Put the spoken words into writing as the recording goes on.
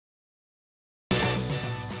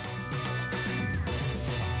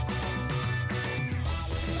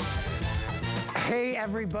Hey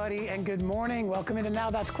everybody, and good morning. Welcome into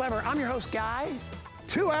Now That's Clever. I'm your host, Guy.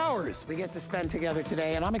 2 hours we get to spend together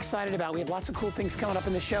today, and I'm excited about. We have lots of cool things coming up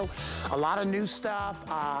in the show. A lot of new stuff,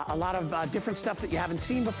 a lot of different stuff that you haven't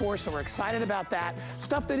seen before, so we're excited about that.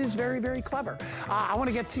 Stuff that is very, very clever. I want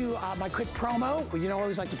to get to my quick promo. You know, I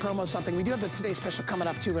always like to promo something. We do have the Today Special coming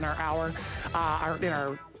up too in our hour, a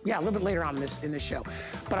little bit later on in this show.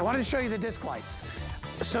 But I wanted to show you the disc lights.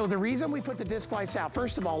 So the reason we put the disc lights out,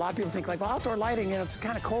 first of all, a lot of people think like, well, outdoor lighting, you know, it's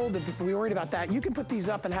kind of cold, we're worried about that. You can put these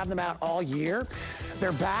up and have them out all year.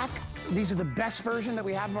 They're back. These are the best version that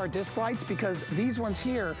we have of our disc lights because these ones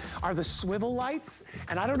here are the swivel lights.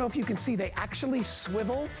 And I don't know if you can see, they actually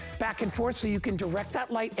swivel back and forth so you can direct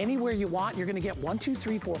that light anywhere you want. You're gonna get 1, 2,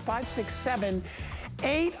 3, 4, 5, 6, 7,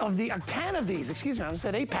 8 of the, 10 of these, excuse me, I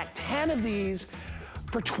said 8-pack, 10 of these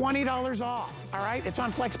for $20 off, all right? It's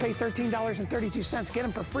on FlexPay, $13.32. Get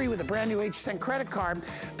them for free with a brand new HSN credit card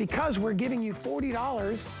because we're giving you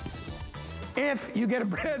 $40 if you get a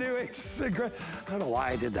brand new HSN credit. I don't know why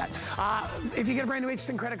I did that. If you get a brand new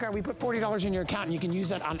HSN credit card, we put $40 in your account and you can use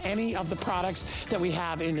that on any of the products that we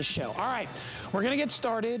have in the show. All right, we're gonna get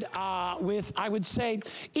started with, I would say,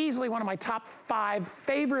 easily one of my top 5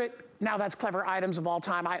 favorite Now That's Clever items of all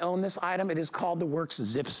time. I own this item. It is called the Works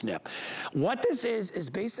Zip Snip. What this is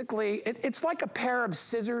basically, it's like a pair of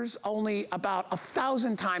scissors, only about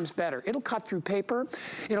 1,000 times better. It'll cut through paper,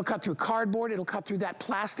 it'll cut through cardboard, it'll cut through that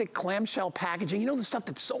plastic clamshell packaging. You know the stuff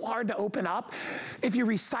that's so hard to open up? If you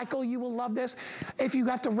recycle, you will love this. If you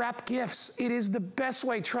have to wrap gifts, it is the best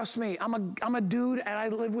way, trust me. I'm a dude and I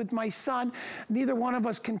live with my son. Neither one of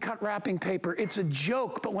us can cut wrapping paper. It's a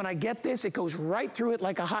joke, but when I get this, it goes right through it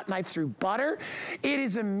like a hot knife through butter. It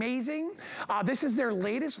is amazing. This is their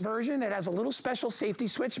latest version. It has a little special safety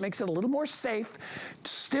switch, makes it a little more safe.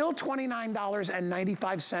 Still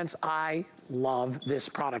 $29.95. I love this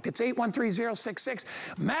product. It's 813066.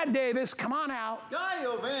 Matt Davis, come on out. Guy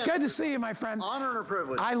Van. Good to see you, my friend. Honor and a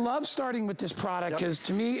privilege. I love starting with this product because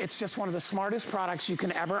to me, it's just one of the smartest products you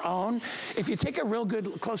can ever own. If you take a real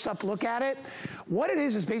good close-up look at it, what it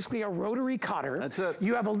is basically a rotary cutter. That's it.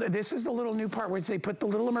 You have this is the little new part where they put the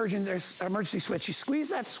little emergency switch. You squeeze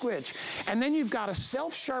that switch, and then you've got a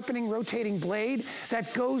self-sharpening rotating blade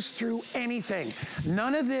that goes through anything.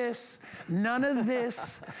 None of this,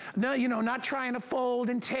 no, you know, not trying to fold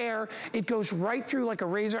and tear. It goes right through like a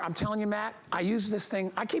razor. I'm telling you, Matt, I use this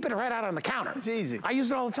thing. I keep it right out on the counter. It's easy. I use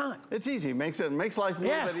it all the time. It's easy. It makes life a little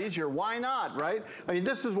bit easier. Why not, right? I mean,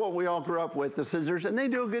 this is what we all grew up with, the scissors, and they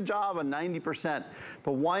do a good job on 90%.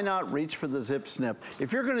 But why not reach for the Zip Snip?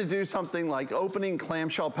 If you're going to do something like opening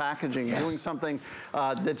clamshell packaging, doing something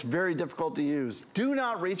that's very difficult to use, do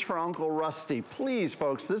not reach for Uncle Rusty. Please,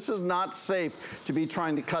 folks, this is not safe to be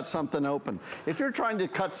trying to cut something open. If you're trying to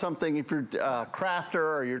cut something, if you're a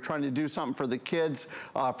crafter or you're trying to do something for the kids,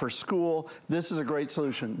 for school, this is a great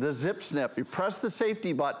solution. The Zip Snip, you press the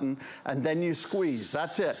safety button and then you squeeze.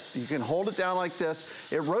 That's it. You can hold it down like this.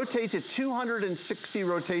 It rotates at 260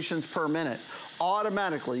 rotations per minute.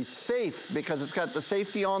 Automatically, safe because it's got the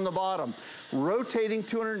safety on the bottom. Rotating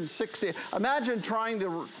 260. Imagine trying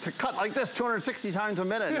to cut like this 260 times a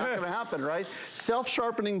minute. Not gonna happen, right?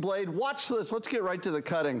 Self-sharpening blade. Watch this. Let's get right to the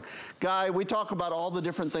cutting. Guy, we talk about all the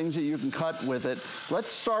different things that you can cut with it.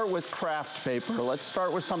 Let's start with craft paper. Let's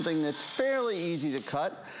start with something that's fairly easy to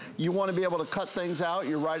cut. You wanna be able to cut things out.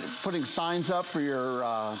 You're putting signs up for your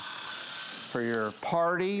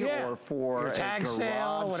party or for your tag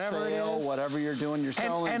sale, whatever it is. Whatever you're doing, you're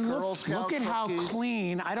selling Girl Scout look at how cookies.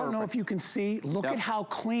 Clean, I don't know if you can see, look at how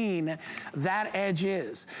clean that edge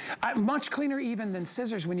is. Much cleaner even than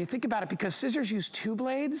scissors when you think about it, because scissors use 2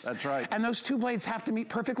 blades. That's right. And those 2 blades have to meet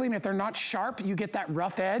perfectly, and if they're not sharp, you get that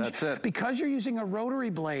rough edge. That's it. Because you're using a rotary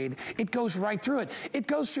blade, it goes right through it. It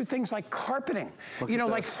goes through things like carpeting, you know,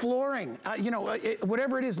 like flooring, you know,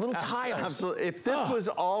 whatever it is, little tiles. Absolutely. If this was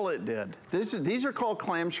all it did, these are called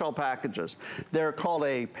clamshell packages. They're called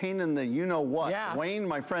a pain in the you-know-what. Yeah. Wayne,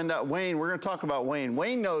 my friend Wayne, we're gonna talk about Wayne.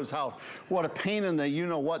 Wayne knows what a pain in the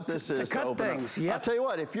you-know-what this is to cut things. I'll tell you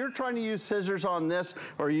what, if you're trying to use scissors on this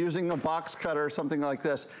or using a box cutter or something like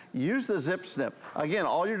this, use the Zip Snip. Again,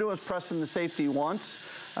 all you're doing is pressing the safety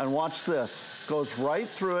once, and watch this. Goes right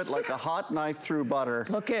through it like a hot knife through butter.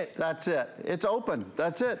 Look it. That's it. It's open.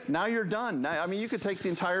 That's it. Now you're done. Now, I mean, you could take the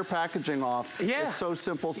entire packaging off. Yeah. It's so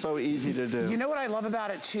simple, so easy to do. You know what I love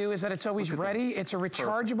about it too is that it's always ready. It's a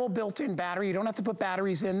rechargeable built-in battery. You don't have to put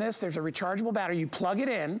batteries in this. There's a rechargeable battery. You plug it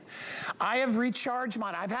in. I have recharged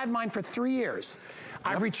mine. I've had mine for 3 years.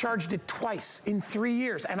 I've recharged it twice in 3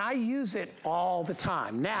 years, and I use it all the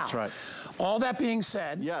time. Now, that's right. All that being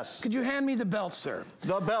said, yes. Could you hand me the belt, sir?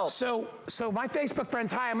 The belt. So my Facebook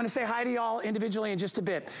friends, hi, I'm gonna say hi to y'all individually in just a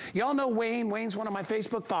bit. Y'all know Wayne. Wayne's one of my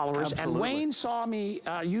Facebook followers. Absolutely. And Wayne saw me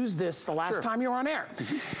use this the last time you were on air.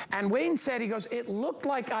 And Wayne said, he goes, it looked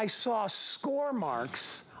like I saw score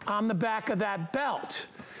marks on the back of that belt.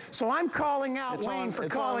 So I'm calling out Wayne for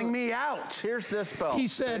calling me out. Here's this belt. He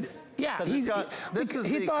said, yeah, he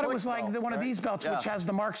thought it was like one of these belts, which has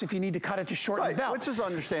the marks if you need to cut it to shorten the belt. Which is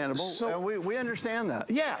understandable. So, we understand that.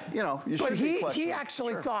 Yeah. You know, you should but he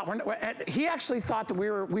actually thought that we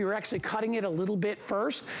were actually cutting it a little bit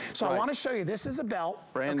first. So I want to show you. This is a belt.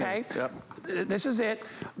 Brand new. Yep. This is it.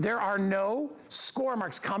 There are no score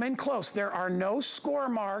marks. Come in close. There are no score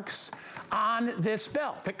marks on this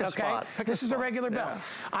belt. Pick a spot. This is a regular belt.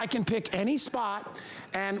 I can pick any spot.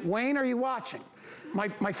 And Wayne, are you watching? My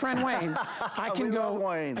friend Wayne, I can go,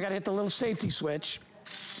 Wayne. I gotta hit the little safety switch.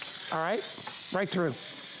 All right, right through.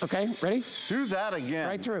 Okay, ready? Do that again.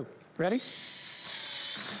 Right through, ready?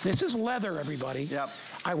 This is leather, everybody. Yep.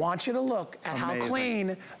 I want you to look at how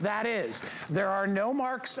clean that is. There are no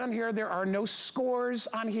marks on here. There are no scores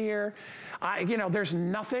on here. You know, there's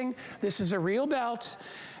nothing. This is a real belt.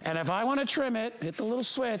 And if I want to trim it, hit the little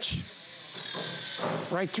switch,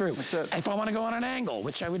 right through. That's it. If I want to go on an angle,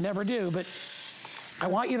 which I would never do, but I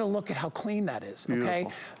want you to look at how clean that is, okay?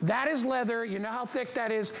 Beautiful. That is leather. You know how thick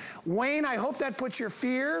that is. Wayne, I hope that puts your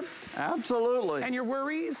fear absolutely and your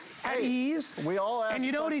worries at ease. We all ask. And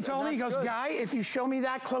you know what he told me? He goes, Guy, if you show me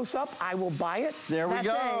that close up, I will buy it. There we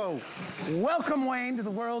go. Welcome, Wayne, to the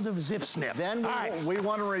world of Zip Snip. Then we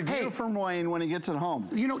want a review from Wayne when he gets it home.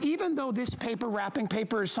 You know, even though this paper, wrapping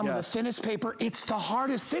paper, is some of the thinnest paper, it's the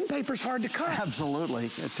hardest. Thin paper's hard to cut. Absolutely.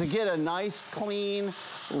 To get a nice, clean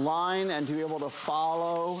line and to be able to follow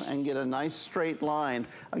and get a nice straight line.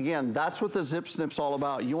 Again, that's what the Zip Snip's all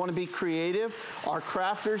about. You want to be creative? Our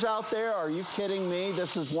crafters out there, are you kidding me?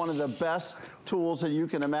 This is one of the best tools that you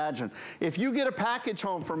can imagine. If you get a package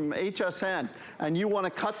home from HSN and you want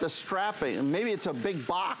to cut the strapping, and maybe it's a big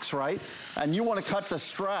box, right? And you want to cut the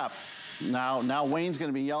strap. Now Wayne's going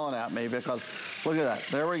to be yelling at me because look at that.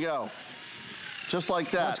 There we go. Just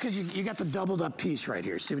like that. That's because you got the doubled up piece right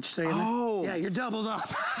here. See what you're saying? Oh. Yeah, you're doubled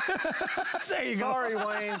up. There you go. Sorry,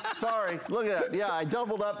 Wayne. Sorry. Look at that. Yeah, I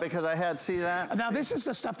doubled up because I had, see that? Now, this is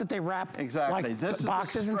the stuff that they wrap like this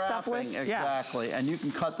boxes and stuff with? Exactly. Yeah. And you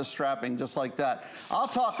can cut the strapping just like that. I'll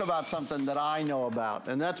talk about something that I know about,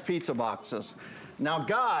 and that's pizza boxes. Now,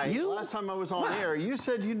 Guy, last time I was on air, you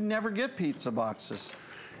said you'd never get pizza boxes.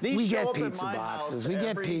 We get pizza boxes. We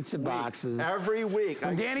get pizza boxes. Every week.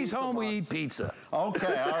 When Danny's home, we eat pizza.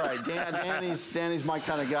 Okay, all right. Danny's my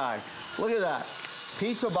kind of guy. Look at that.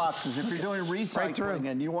 Pizza boxes, if you're doing recycling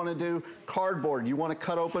and you want to do cardboard, you want to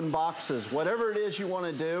cut open boxes, whatever it is you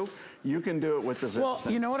want to do, you can do it with the Zip Snip.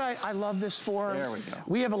 Well, you know what I love this for? There we go.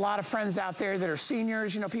 We have a lot of friends out there that are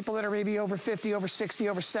seniors, you know, people that are maybe over 50, over 60,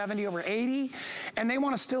 over 70, over 80, and they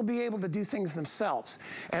want to still be able to do things themselves.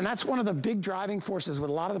 And that's one of the big driving forces with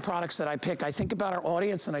a lot of the products that I pick. I think about our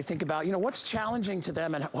audience and I think about, you know, what's challenging to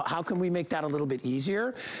them and how can we make that a little bit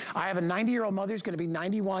easier? I have a 90-year-old mother who's going to be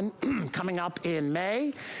 91 coming up in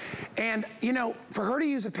May. And, you know, for her to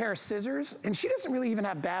use a pair of scissors, and she doesn't really even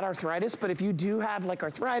have bad arthritis, but if you do have like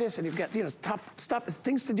arthritis and you've got, you know, tough stuff,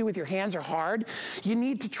 things to do with your hands are hard, you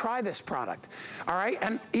need to try this product, all right?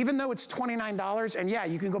 And even though it's $29, and yeah,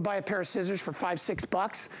 you can go buy a pair of scissors for $5,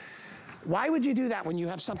 $6, why would you do that when you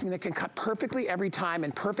have something that can cut perfectly every time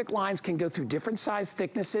and perfect lines can go through different size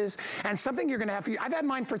thicknesses and something you're gonna have for you? I've had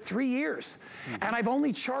mine for 3 years and I've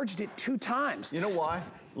only charged it 2 times. You know why?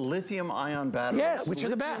 Lithium-ion batteries. Yeah, which are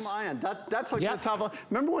the best. Lithium-ion, that's like the top of,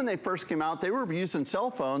 remember when they first came out, they were used in cell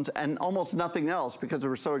phones and almost nothing else because they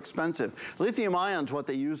were so expensive. Lithium-ion is what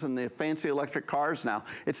they use in the fancy electric cars now.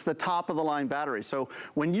 It's the top of the line battery. So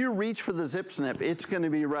when you reach for the Zip Snip, it's gonna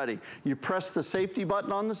be ready. You press the safety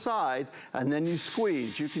button on the side and then you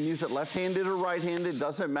squeeze. You can use it left-handed or right-handed,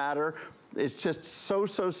 doesn't matter. It's just so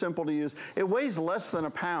simple to use. It weighs less than a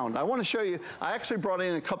pound. I want to show you, I actually brought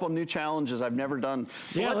in a couple new challenges I've never done.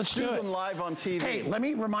 So yeah, let's do them live on TV. Hey, let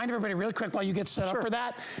me remind everybody really quick while you get set up for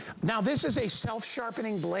that. Now, this is a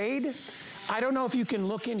self-sharpening blade. I don't know if you can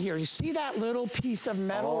look in here. You see that little piece of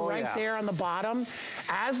metal there on the bottom?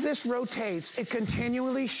 As this rotates, it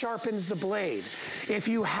continually sharpens the blade. If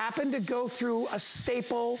you happen to go through a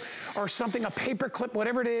staple or something, a paper clip,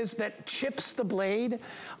 whatever it is that chips the blade,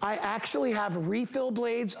 I actually actually have refill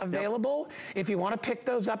blades available. If you want to pick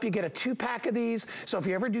those up, you get a 2-pack of these. So if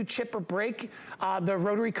you ever do chip or break the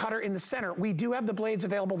rotary cutter in the center, we do have the blades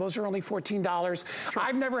available. Those are only $14. Sure.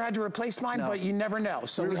 I've never had to replace mine, but you never know.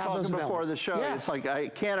 So we have those available. Before the show, it's like I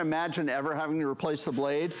can't imagine ever having to replace the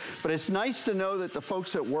blade, but it's nice to know that the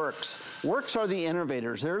folks at Works are the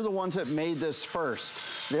innovators. They're the ones that made this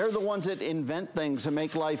first. They're the ones that invent things and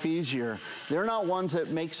make life easier. They're not ones that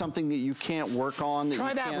make something that you can't work on.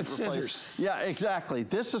 Try that with scissors. Yeah, exactly.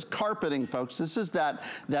 This is carpeting, folks. This is that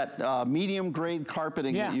medium grade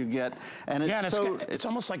carpeting that you get, and it's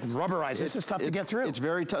almost like rubberized. This is tough to get through. It's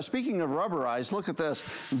very tough. Speaking of rubberized, look at this.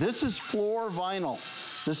 This is floor vinyl.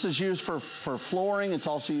 This is used for flooring. It's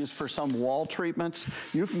also used for some wall treatments.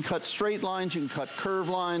 You can cut straight lines. You can cut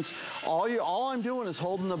curved lines. All I'm doing is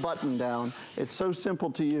holding the button down. It's so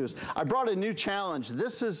simple to use. I brought a new challenge.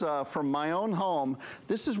 This is from my own home.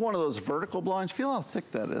 This is one of those vertical blinds. Feel how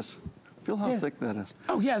thick that is. Feel how thick that is.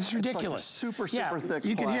 Oh yeah, it's ridiculous. It's like super thick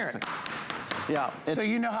you plastic. Can hear it. Yeah. So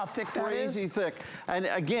you know how thick that is? Crazy thick. And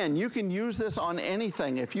again, you can use this on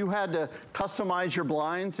anything. If you had to customize your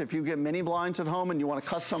blinds, if you get mini blinds at home and you want to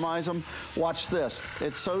customize them, watch this.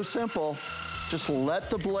 It's so simple. Just let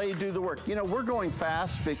the blade do the work. You know, we're going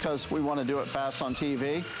fast because we want to do it fast on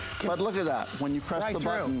TV. But look at that. When you press the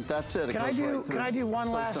button, that's it. Can I do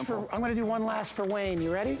one last for, I'm going to do one last for Wayne.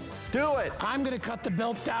 You ready? Do it. I'm going to cut the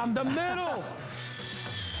belt down the middle.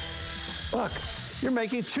 Look. You're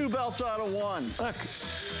making 2 belts out of 1. Look.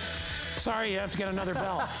 Sorry, you have to get another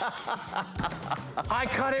belt. I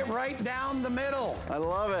cut it right down the middle. I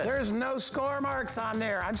love it. There's no score marks on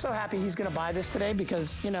there. I'm so happy he's going to buy this today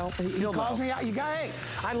because, you know, he calls me out. Hey,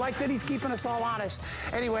 I like that he's keeping us all honest.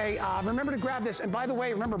 Anyway, remember to grab this. And by the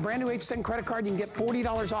way, remember, brand new HSN credit card, you can get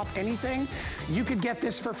 $40 off anything. You could get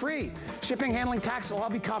this for free. Shipping, handling, tax will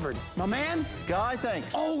all be covered. My man? Guy,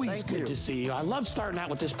 thanks. Always good to see you. I love starting out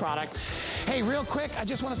with this product. Hey, real quick, I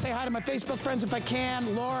just want to say hi to my Facebook friends if I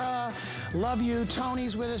can. Laura, love you.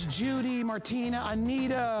 Tony's with us. Judy, Martina,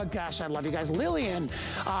 Anita. Gosh, I love you guys. Lillian.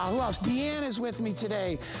 Who else? Deanna's with me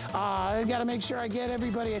today. I got to make sure I get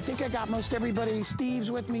everybody. I think I got most everybody.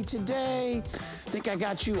 Steve's with me today. I think I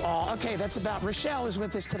got you all. Okay, that's about. Rochelle is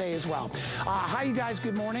with us today as well. Hi, you guys.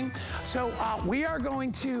 Good morning. So we are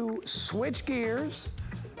going to switch gears.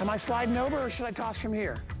 Am I sliding over or should I toss from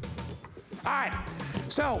here? All right.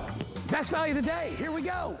 So, best value of the day. Here we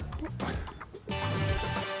go.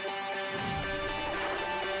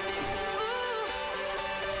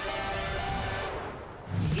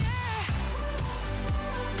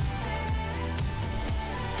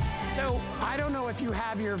 So, I don't know if you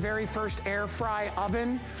have your very first air fry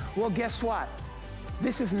oven. Well, guess what?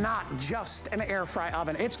 This is not just an air fry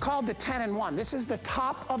oven. It's called the 10-in-1. This is the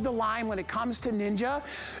top of the line when it comes to Ninja.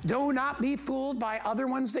 Do not be fooled by other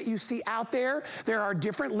ones that you see out there. There are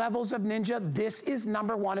different levels of Ninja. This is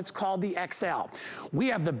 #1. It's called the XL. We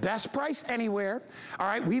have the best price anywhere. All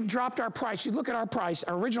right, we've dropped our price. You look at our price.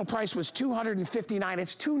 Our original price was $259.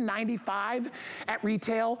 It's $295 at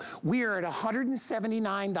retail. We are at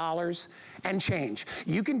 $179 and change.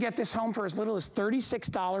 You can get this home for as little as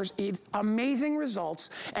 $36. Amazing results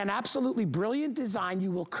and absolutely brilliant design.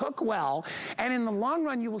 You will cook well, and in the long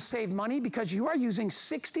run, you will save money because you are using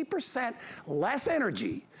 60% less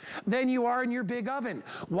energy than you are in your big oven.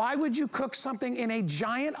 Why would you cook something in a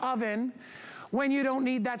giant oven when you don't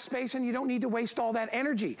need that space and you don't need to waste all that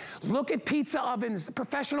energy? Look at pizza ovens,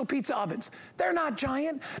 professional pizza ovens. They're not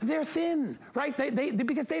giant, they're thin, right?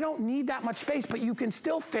 Because they don't need that much space, but you can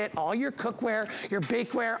still fit all your cookware, your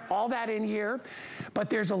bakeware, all that in here. But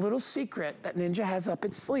there's a little secret that Ninja has up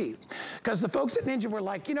its sleeve. Because the folks at Ninja were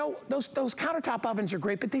like, you know, those countertop ovens are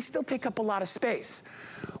great, but they still take up a lot of space.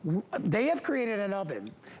 They have created an oven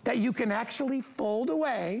that you can actually fold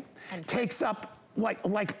away, and takes up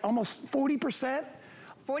like almost 40%.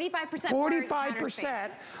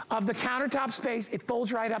 45% of the countertop space. It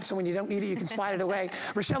folds right up, so when you don't need it, you can slide it away.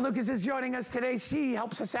 Rochelle Lucas is joining us today. She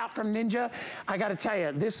helps us out from Ninja. I got to tell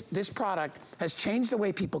you, this product has changed the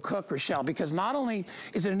way people cook, Rochelle, because not only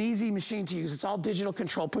is it an easy machine to use, it's all digital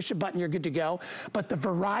control, push a button, you're good to go, but the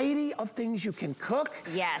variety of things you can cook,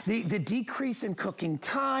 the decrease in cooking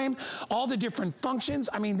time, all the different functions.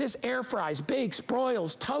 I mean, this air fries, bakes,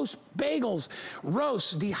 broils, toast, bagels,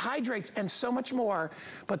 roasts, dehydrates, and so much more.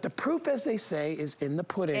 But the proof, as they say, is in the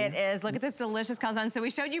pudding. It is. Look at this delicious calzone. So we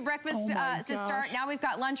showed you breakfast to start. Now we've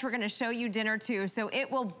got lunch. We're going to show you dinner too. So it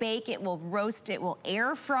will bake, it will roast, it will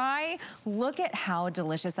air fry. Look at how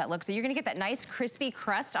delicious that looks. So you're going to get that nice crispy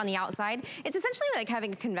crust on the outside. It's essentially like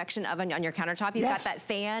having a convection oven on your countertop. You've got that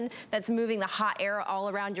fan that's moving the hot air all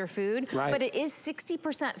around your food. But it is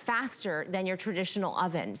 60% faster than your traditional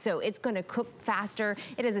oven. So it's going to cook faster.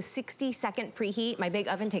 It has a 60-second preheat. My big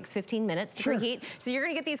oven takes 15 minutes to preheat. So you're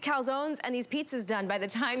going to get these calzones and these pizzas done by the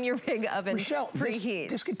time your big oven preheats.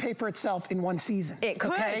 This could pay for itself in one season. It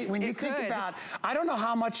could. Okay? When you think about, I don't know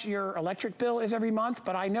how much your electric bill is every month,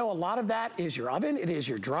 but I know a lot of that is your oven, it is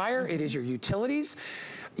your dryer, it is your utilities.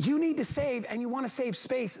 You need to save, and you want to save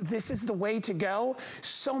space. This is the way to go.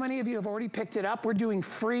 So many of you have already picked it up. We're doing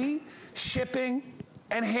free shipping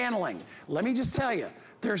and handling. Let me just tell you,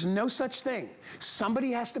 there's no such thing.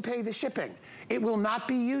 Somebody has to pay the shipping. It will not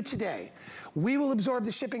be you today. We will absorb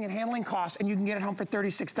the shipping and handling costs, and you can get it home for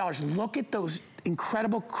 $36. Look at those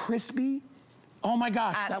incredible crispy. Oh my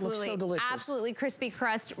gosh, that looks so delicious. Absolutely crispy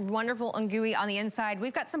crust, wonderful and gooey on the inside.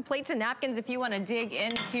 We've got some plates and napkins if you want to dig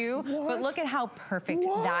into, but look at how perfect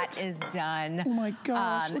that is done. Oh my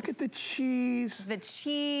gosh, look at the cheese. The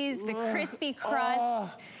cheese, the crispy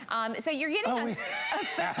crust. So you're getting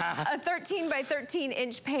a 13 by 13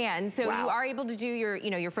 inch pan. So you are able to do your,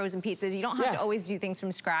 your frozen pizzas. You don't have to always do things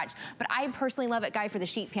from scratch. But I personally love it, Guy, for the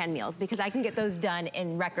sheet pan meals because I can get those done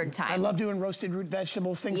in record time. I love doing roasted root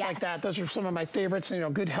vegetables, things like that. Those are some of my favorites,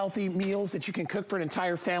 good healthy meals that you can cook for an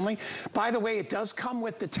entire family. By the way, it does come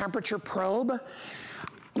with the temperature probe.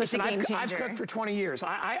 Listen, I've cooked for 20 years.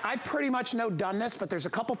 I pretty much know doneness, but there's a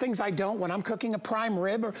couple things I don't. When I'm cooking a prime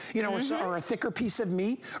rib or, or a thicker piece of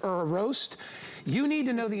meat or a roast, you need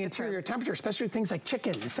to know the interior temperature, especially things like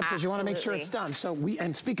chicken and stuff, because you want to make sure it's done. So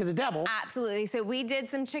and speak of the devil. Absolutely. So we did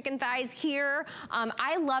some chicken thighs here.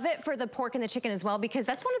 I love it for the pork and the chicken as well, because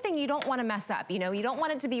that's one thing you don't want to mess up. You don't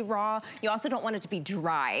want it to be raw. You also don't want it to be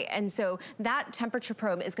dry. And so that temperature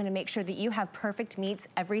probe is going to make sure that you have perfect meats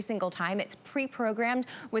every single time. It's pre-programmed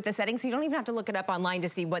with the settings, so you don't even have to look it up online to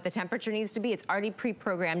see what the temperature needs to be. It's already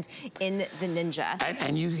pre-programmed in the Ninja.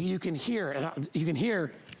 And you can hear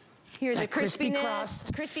the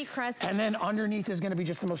crispy crust. And then underneath is going to be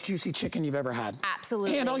just the most juicy chicken you've ever had.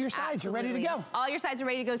 Absolutely. And all your sides are ready to go. All your sides are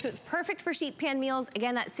ready to go. So it's perfect for sheet pan meals.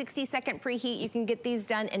 Again, that 60-second preheat. You can get these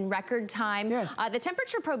done in record time. The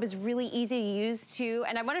temperature probe is really easy to use too.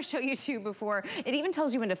 And I want to show you too before, it even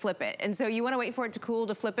tells you when to flip it. And so you want to wait for it to cool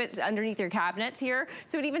to flip it underneath your cabinets here.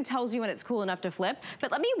 So it even tells you when it's cool enough to flip.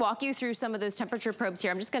 But let me walk you through some of those temperature probes here.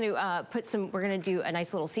 I'm just going to we're going to do a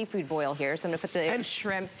nice little seafood boil here. So I'm going to put the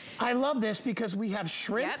shrimp. I love this because we have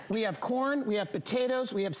shrimp, we have corn, we have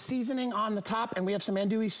potatoes, we have seasoning on the top, and we have some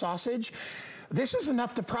andouille sausage. This is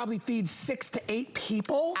enough to probably feed 6 to 8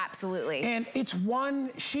 people. Absolutely. And it's one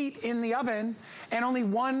sheet in the oven and only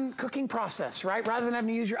one cooking process, right? Rather than having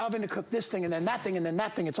to use your oven to cook this thing and then that thing and then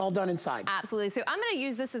that thing, it's all done inside. Absolutely. So I'm going to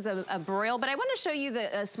use this as a broil, but I want to show you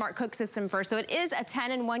the Smart Cook system first. So it is a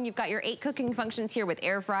 10-in-1. You've got your 8 cooking functions here with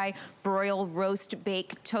air fry, broil, roast,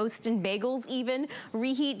 bake, toast, and bagels even,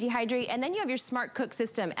 reheat, dehydrate, and then you have your Smart Cook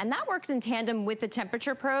system. And that works in tandem with the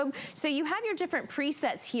temperature probe. So you have your different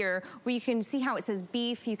presets here where you can see how it says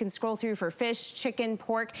beef. You can scroll through for fish, chicken,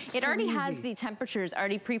 pork. It already has the temperatures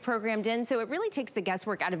already pre-programmed in, so it really takes the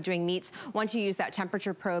guesswork out of doing meats once you use that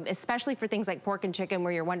temperature probe, especially for things like pork and chicken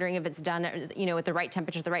where you're wondering if it's done, at the right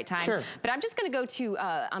temperature at the right time. But I'm just going to go to,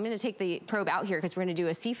 I'm going to take the probe out here because we're going to do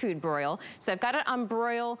a seafood broil. So I've got it on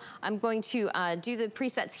broil. I'm going to do the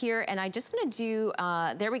presets here, and I just want to do,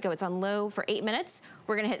 there we go, it's on low for 8 minutes.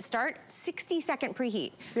 We're going to hit start, 60-second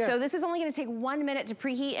preheat. So this is only going to take 1 minute to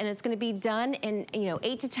preheat, and it's going to be done in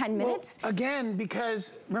 8 to 10 minutes. Well, again,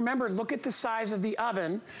 because remember, look at the size of the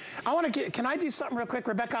oven. Can I do something real quick,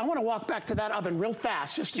 Rebecca? I want to walk back to that oven real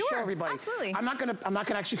fast just to show everybody. Absolutely. I'm not gonna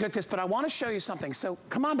actually cook this, but I want to show you something. So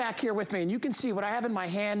come on back here with me, and you can see what I have in my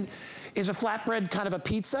hand is a flatbread, kind of a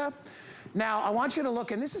pizza. Now, I want you to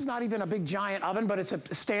look, and this is not even a big giant oven, but it's a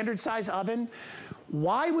standard size oven.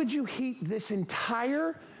 Why would you heat this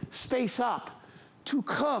entire space up to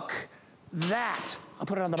cook that? I'll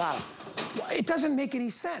put it on the bottom. It doesn't make any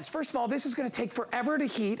sense. First of all, this is going to take forever to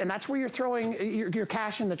heat, and that's where you're throwing your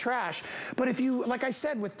cash in the trash. But if you, like I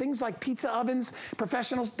said, with things like pizza ovens,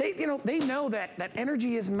 professionals, they know that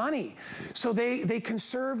energy is money. So they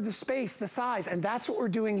conserve the space, the size, and that's what we're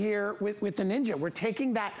doing here with the Ninja. We're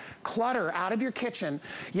taking that clutter out of your kitchen,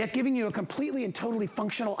 yet giving you a completely and totally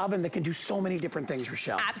functional oven that can do so many different things,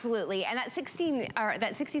 Rochelle. Absolutely, and that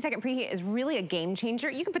 60-second preheat is really a game changer.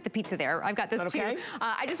 You can put the pizza there. I've got this too.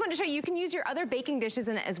 I just wanted to show you can use your other baking dishes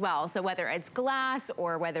in it as well. So whether it's glass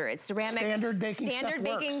or whether it's ceramic. Standard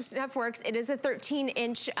baking stuff works. It is a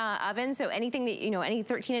 13-inch oven, so anything that, any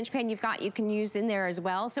 13-inch pan you've got, you can use in there as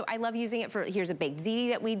well. So I love using it for, here's a baked ziti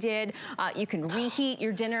that we did. You can reheat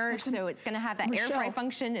your dinner, so it's gonna have that air fry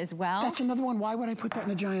function as well. That's another one. Why would I put that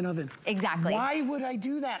in a giant oven? Exactly. Why would I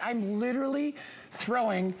do that? I'm literally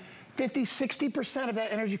throwing 50–60% of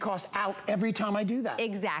that energy cost out every time I do that.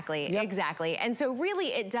 Exactly, exactly. And so really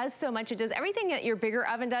it does so much. It does everything that your bigger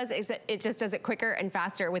oven does, except it just does it quicker and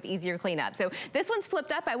faster with easier cleanup. So this one's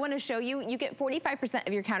flipped up. I want to show you, you get 45%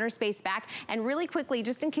 of your counter space back. And really quickly,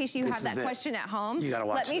 just in case you have that question at home,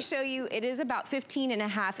 let me show you, it is about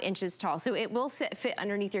 15.5 inches tall. So it will fit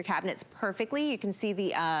underneath your cabinets perfectly. You can see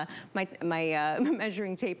the my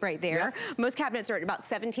measuring tape right there. Most cabinets are at about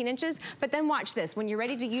 17 inches, but then watch this. When you're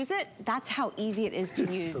ready to use it, that's how easy it is to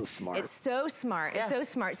use. It's so smart. It's so smart. It's so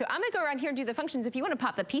smart. So I'm gonna go around here and do the functions. If you want to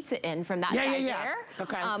pop the pizza in from that side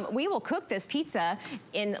there, we will cook this pizza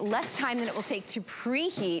in less time than it will take to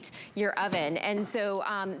preheat your oven. And so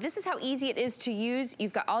this is how easy it is to use.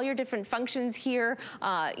 You've got all your different functions here,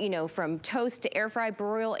 from toast to air fry,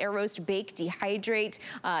 broil, air roast, bake, dehydrate,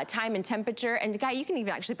 time and temperature. And Guy, you can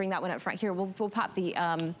even actually bring that one up front here. We'll pop the,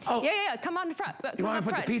 come on front. You want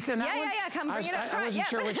to put the pizza in that one? Come bring it up front. I wasn't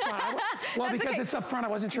sure which one. Well, because it's up front, I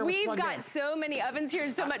wasn't sure We've got so many ovens here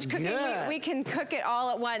and so much cooking, we can cook it all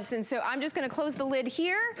at once. And so I'm just gonna close the lid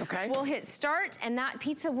here. We'll hit start, and that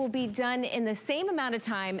pizza will be done in the same amount of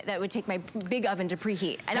time that would take my big oven to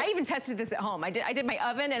preheat. And I even tested this at home. I did my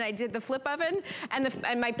oven and I did the flip oven, and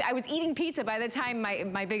I was eating pizza by the time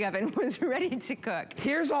my big oven was ready to cook.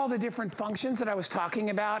 Here's all the different functions that I was talking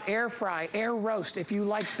about. Air fry, air roast. If you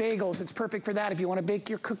like bagels, it's perfect for that. If you want to bake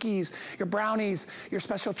your cookies, your brownies, your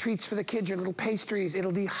special treats for the kids, your little pastries,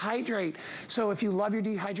 it'll dehydrate. So if you love your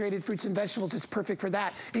dehydrated fruits and vegetables, it's perfect for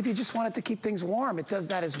that. If you just want it to keep things warm, it does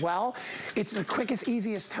that as well. It's the quickest,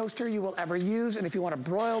 easiest toaster you will ever use. And if you want to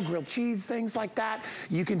broil, grilled cheese, things like that,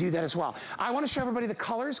 you can do that as well. I want to show everybody the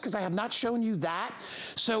colors because I have not shown you that.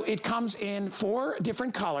 So it comes in 4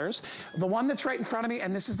 different colors. The one that's right in front of me,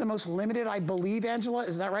 and this is the most limited, I believe, Angela,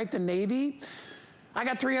 is that right? The navy. I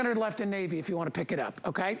got 300 left in navy if you want to pick it up,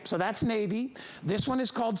 okay? So that's navy. This one is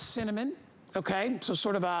called cinnamon. Okay, so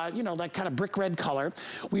sort of a, like kind of brick red color.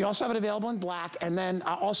 We also have it available in black, and then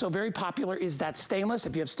also very popular is that stainless.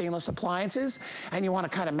 If you have stainless appliances and you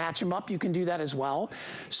want to kind of match them up, you can do that as well.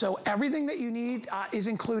 So everything that you need is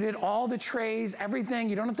included, all the trays, everything.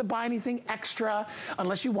 You don't have to buy anything extra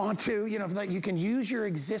unless you want to. You can use your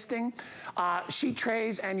existing sheet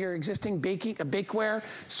trays and your existing bakeware,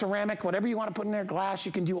 ceramic, whatever you want to put in there, glass,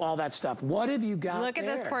 you can do all that stuff. What have you got Look at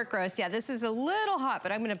this pork roast. Yeah, this is a little hot,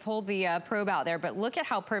 but I'm going to pull the probe out there, but look at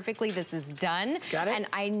how perfectly this is done. Got it? And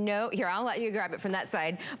I know, here, I'll let you grab it from that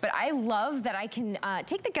side, but I love that I can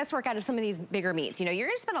take the guesswork out of some of these bigger meats. You're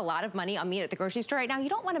gonna spend a lot of money on meat at the grocery store right now. You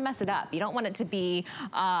don't want to mess it up. You don't want it to be,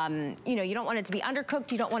 you don't want it to be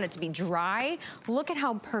undercooked. You don't want it to be dry. Look at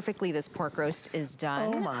how perfectly this pork roast is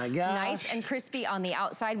done. Oh my gosh. Nice and crispy on the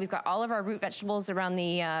outside. We've got all of our root vegetables around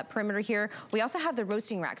the perimeter here. We also have the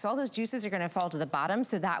roasting rack, so all those juices are gonna fall to the bottom,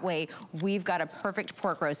 so that way we've got a perfect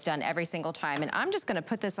pork roast done every single time. And I'm just gonna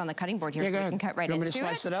put this on the cutting board here so we can cut right into it. You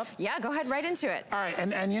want me to slice it up? Yeah, go ahead, right into it. All right,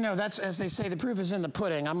 and that's, as they say, the proof is in the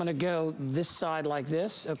pudding. I'm gonna go this side like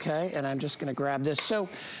this, okay? And I'm just gonna grab this. So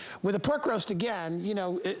with a pork roast, again,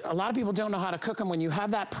 a lot of people don't know how to cook them. When you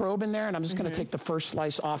have that probe in there, and I'm just gonna take the first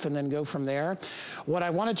slice off and then go from there. What I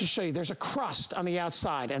wanted to show you, there's a crust on the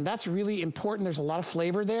outside, and that's really important. There's a lot of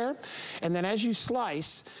flavor there. And then as you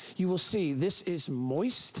slice, you will see this is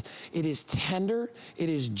moist, it is tender, it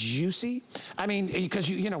is juicy. I mean,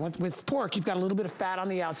 because with pork, you've got a little bit of fat on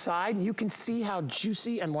the outside, and you can see how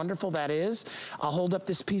juicy and wonderful that is. I'll hold up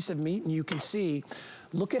this piece of meat, and you can see,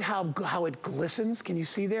 look at how it glistens. Can you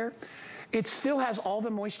see there? It still has all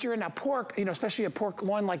the moisture. And now pork, especially a pork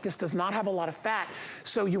loin like this, does not have a lot of fat.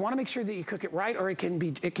 So you want to make sure that you cook it right, or it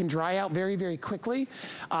can dry out very, very quickly.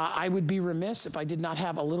 I would be remiss if I did not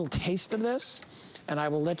have a little taste of this, and I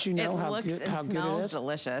will let you know how good it is. It looks and smells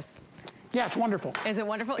delicious. Yeah, it's wonderful. Is it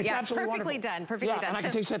wonderful? It's absolutely perfectly wonderful. done, perfectly done. And I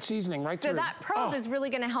can taste that seasoning right through. So that probe is really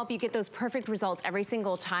gonna help you get those perfect results every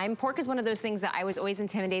single time. Pork is one of those things that I was always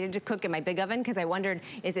intimidated to cook in my big oven because I wondered,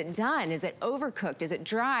 is it done? Is it overcooked? Is it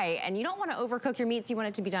dry? And you don't wanna overcook your meats. You want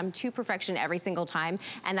it to be done to perfection every single time.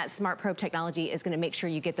 And that smart probe technology is gonna make sure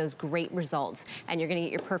you get those great results. And you're gonna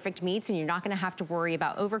get your perfect meats, and you're not gonna have to worry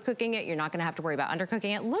about overcooking it. You're not gonna have to worry about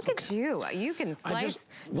undercooking it. Look at you. You can slice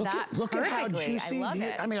that perfectly. Look at how juicy. I love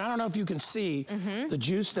it. I mean, I don't know if you can see the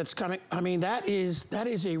juice that's coming. I mean, that is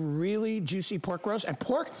a really juicy pork roast, and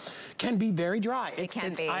pork can be very dry. It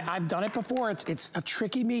can be. I've done it before. It's a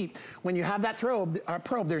tricky meat. When you have that probe,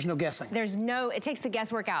 there's no guessing. It takes the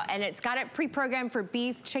guesswork out, and it's got it pre-programmed for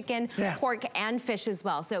beef, chicken, pork, and fish as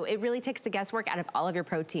well. So it really takes the guesswork out of all of your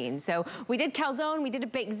proteins. So we did calzone, we did a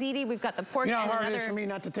baked ziti, we've got the pork. You know how hard it is for me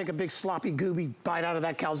not to take a big sloppy gooby bite out of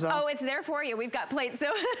that calzone? Oh, it's there for you. We've got plates,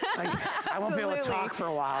 so I won't be able to talk for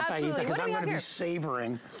a while if I eat that, because I'm going to be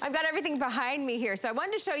savoring. I've got everything behind me here. So I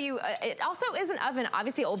wanted to show you, it also is an oven,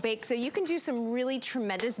 obviously it'll bake, so you can do some really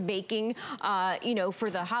tremendous baking, you know, for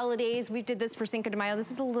the holidays. We did this for Cinco de Mayo.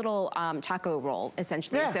 This is a little taco roll,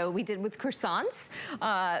 essentially. Yeah. So we did with croissants,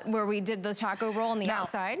 where we did the taco roll on the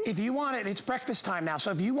outside. If you want it, it's breakfast time now.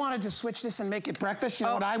 So if you wanted to switch this and make it breakfast, you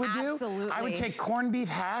know what I would do? I would take corned beef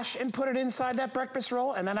hash and put it inside that breakfast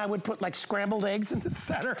roll, and then I would put like scrambled eggs in the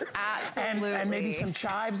center. Absolutely. And maybe some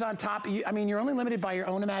chives on top. I mean, you're only limited by your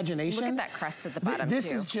own imagination. Look at that crust at the bottom,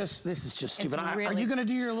 this is just stupid. Are you going to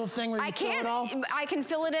do your little thing where you fill it all? I can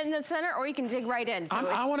fill it in the center, or you can dig right in. So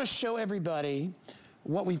I want to show everybody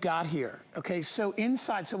what we've got here. Okay, so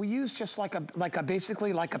inside, so we use just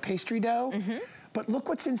basically like a pastry dough. But look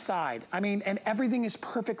what's inside. I mean, and everything is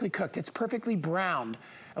perfectly cooked. It's perfectly browned.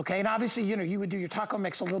 Okay, and obviously, you know, you would do your taco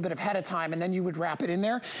mix a little bit ahead of time, and then you would wrap it in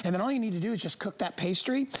there, and then all you need to do is just cook that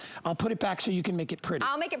pastry. I'll put it back so you can make it pretty.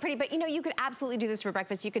 I'll make it pretty, but you know, you could absolutely do this for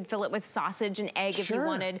breakfast. You could fill it with sausage and egg if you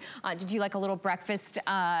wanted to do like a little breakfast,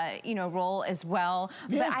 you know, roll as well.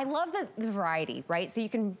 Yeah. But I love the variety, right? So you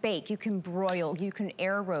can bake, you can broil, you can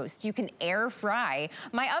air roast, you can air fry.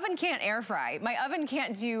 My oven can't air fry. My oven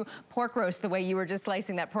can't do pork roast the way you were just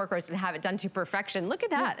slicing that pork roast and have it done to perfection. Look at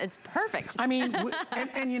that, it's perfect. I mean,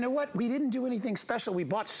 and you know what? We didn't do anything special. We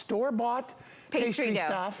bought store-bought pastry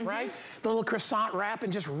stuff, right? The little croissant wrap,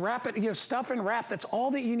 and just wrap it, you know, stuff and wrap. That's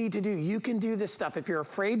all that you need to do. You can do this stuff. If you're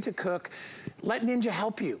afraid to cook, let Ninja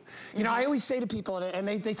help you. You know, I always say to people, and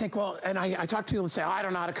they think, well, and I talk to people and say, oh, I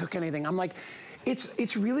don't know how to cook anything. I'm like,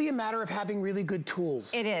 it's really a matter of having really good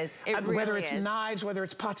tools. It is. It really whether it's knives, whether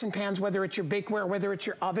it's pots and pans, whether it's your bakeware, whether it's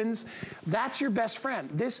your ovens, that's your best friend.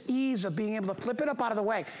 This ease of being able to flip it up out of the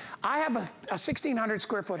way. I have a 1,600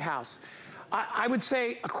 square foot house. I would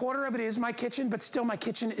say a quarter of it is my kitchen, but still my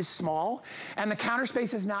kitchen is small, and the counter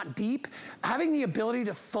space is not deep. Having the ability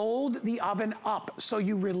to fold the oven up so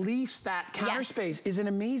you release that counter space is an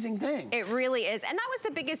amazing thing. It really is, and that was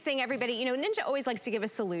the biggest thing. Everybody, you know, Ninja always likes to give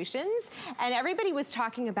us solutions, and everybody was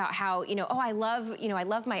talking about how, you know, oh, I love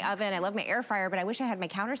my oven, I love my air fryer, but I wish I had my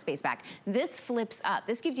counter space back. This flips up.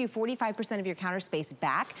 This gives you 45% of your counter space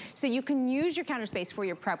back, so you can use your counter space for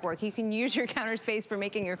your prep work. You can use your counter space for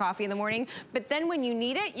making your coffee in the morning. But then when you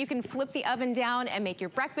need it, you can flip the oven down and make your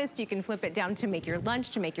breakfast. You can flip it down to make your lunch,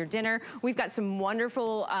 to make your dinner. We've got some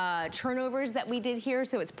wonderful turnovers that we did here,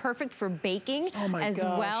 so it's perfect for baking as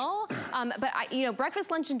well. But you know, breakfast,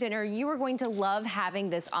 lunch, and dinner, you are going to love having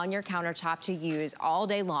this on your countertop to use all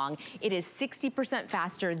day long. It is 60%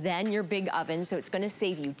 faster than your big oven, so it's going to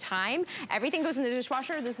save you time. Everything goes in the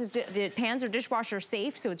dishwasher. The pans are dishwasher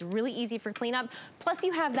safe, so it's really easy for cleanup. Plus,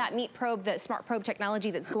 you have that meat probe, that smart probe technology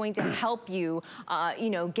that's going to help you, you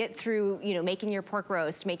know, get through, you know, making your pork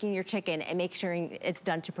roast, making your chicken, and make sure it's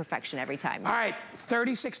done to perfection every time. All right,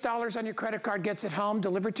 $36 on your credit card gets it home,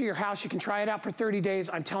 delivered to your house. You can try it out for 30 days.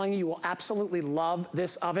 I'm telling you, you will absolutely love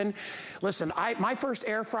this oven. Listen, my first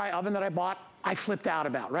air fry oven that I bought, I flipped out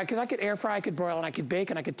about, right? Because I could air fry, I could broil, and I could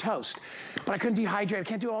bake, and I could toast. But I couldn't dehydrate. I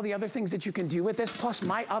can't do all the other things that you can do with this. Plus,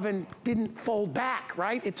 my oven didn't fold back,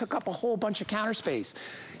 right? It took up a whole bunch of counter space.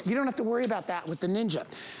 You don't have to worry about that with the Ninja.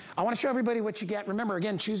 I want to show everybody what you get. Remember,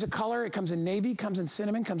 again, choose a color. It comes in navy, comes in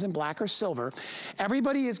cinnamon, comes in black or silver.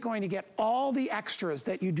 Everybody is going to get all the extras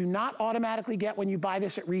that you do not automatically get when you buy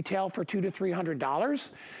this at retail for $200 to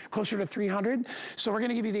 $300, closer to $300. So we're going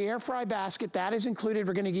to give you the air fry basket. That is included.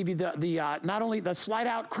 We're going to give you not only the slide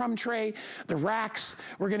out crumb tray, the racks.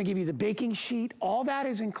 We're going to give you the baking sheet. All that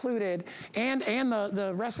is included, and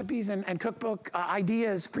the recipes and cookbook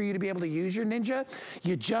ideas for you to be able to use your Ninja.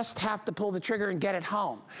 You just have to pull the trigger and get it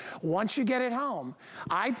home. Once you get it home,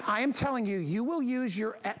 I am telling you, you will use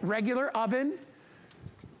your regular oven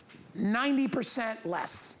 90%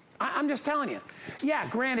 less. I'm just telling you. Yeah,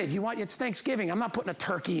 granted, it's Thanksgiving. I'm not putting a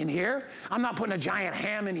turkey in here. I'm not putting a giant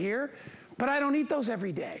ham in here. But I don't eat those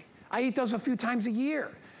every day. I eat those a few times a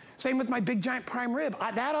year. Same with my big giant prime rib.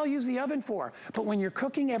 That I'll use the oven for. But when you're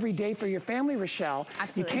cooking every day for your family, Rochelle,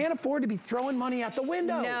 absolutely, you can't afford to be throwing money out the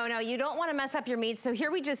window. No, you don't want to mess up your meat. So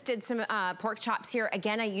here we just did some pork chops here.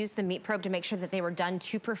 Again, I used the meat probe to make sure that they were done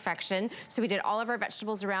to perfection. So we did all of our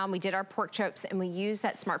vegetables around, we did our pork chops, and we used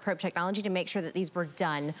that smart probe technology to make sure that these were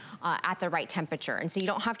done at the right temperature. And so you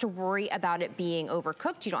don't have to worry about it being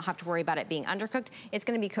overcooked. You don't have to worry about it being undercooked. It's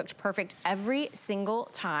going to be cooked perfect every single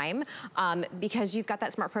time because you've got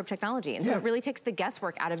that smart probe technology. And so it really takes the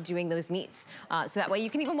guesswork out of doing those meats. So that way you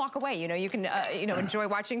can even walk away. You know, you can enjoy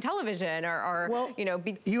watching television or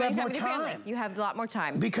be spending time with your family. You have a lot more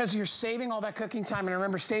time. Because you're saving all that cooking time. And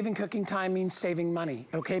remember, saving cooking time means saving money,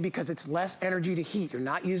 okay? Because it's less energy to heat. You're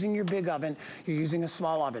not using your big oven. You're using a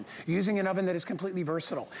small oven. You're using an oven that is completely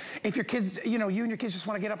versatile. If your kids, you and your kids just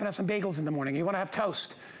want to get up and have some bagels in the morning, you want to have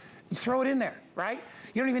toast, you throw it in there, right?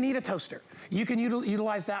 You don't even need a toaster. You can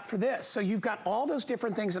utilize that for this. So you've got all those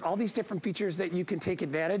different things and all these different features that you can take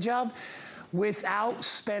advantage of without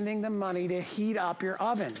spending the money to heat up your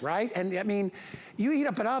oven, right? And I mean, you heat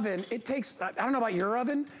up an oven, it takes, I don't know about your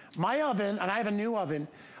oven, my oven, and I have a new oven,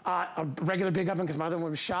 a regular big oven because my other one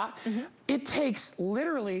was shot. It takes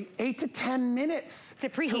literally 8 to 10 minutes to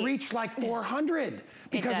reach like 400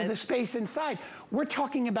 because of the space inside. We're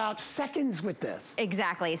talking about seconds with this.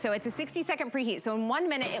 Exactly. So it's a 60-second preheat. So in 1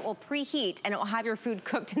 minute, it will preheat and it will have your food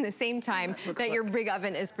cooked in the same time that your big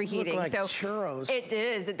oven is preheating. Like churros. It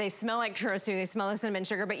is. They smell like churros too. They smell the cinnamon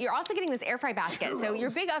sugar, but you're also getting this air fry basket. So your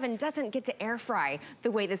big oven doesn't get to air fry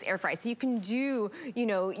the way this air fries. So you can do,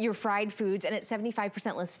 your fried foods, and it's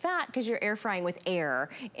 75% less fat because you're air frying with air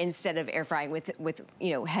instead of air frying with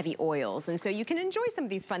heavy oils. And so you can enjoy some of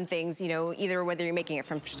these fun things, either whether you're making it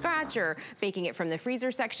from scratch or baking it from the freezer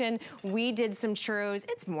section. We did some churros.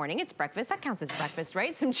 It's morning, it's breakfast. That counts as breakfast,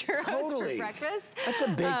 right? Some churros for breakfast. That's a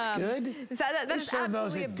baked good. So that is serve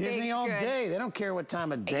those at Disney all day. They don't care what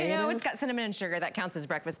time of day it is. It's got cinnamon and sugar. That counts as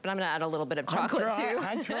breakfast, but I'm gonna add a little bit of chocolate too.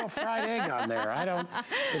 I'd throw a fried egg on there.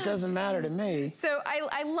 It doesn't matter to me. So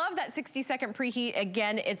I love that 60-second preheat.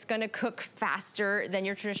 Again, it's gonna cook faster than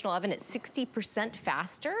your traditional oven. It's 60%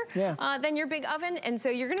 faster than your big oven. And so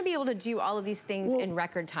you're gonna be able to do all of these things in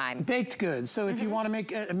record time. Baked goods. So if you want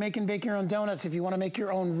to make and bake your own donuts, if you want to make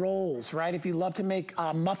your own rolls, right? If you love to make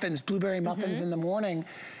muffins, blueberry muffins in the morning,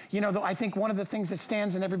 though I think one of the things that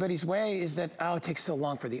stands in everybody's way is that, it takes so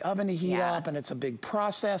long for the oven to heat up and it's a big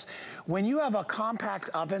process. When you have a compact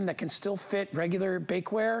oven that can still fit regular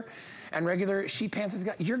bakeware and regular sheet pans,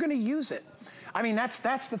 you're going to use it. I mean, that's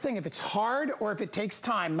the thing. If it's hard or if it takes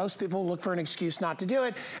time, most people look for an excuse not to do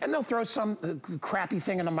it, and they'll throw some crappy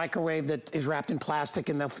thing in the microwave that is wrapped in plastic,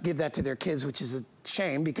 and they'll give that to their kids, which is a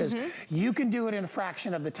shame because you can do it in a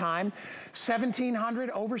fraction of the time. Over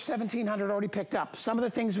 1,700 already picked up. Some of the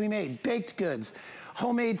things we made: baked goods,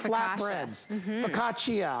 homemade flatbreads,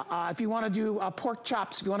 focaccia. If you want to do pork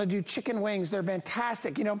chops, if you want to do chicken wings, they're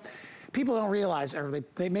fantastic. People don't realize, or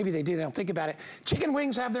maybe they do, they don't think about it. Chicken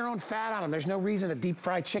wings have their own fat on them. There's no reason to deep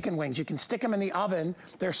fry chicken wings. You can stick them in the oven.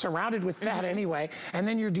 They're surrounded with fat anyway, and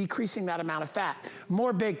then you're decreasing that amount of fat.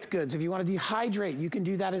 More baked goods. If you want to dehydrate, you can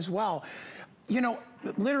do that as well.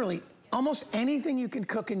 Literally, almost anything you can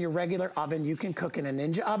cook in your regular oven, you can cook in a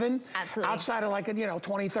Ninja oven. Absolutely. Outside of like a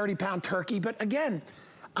 20, 30 pound turkey. But again,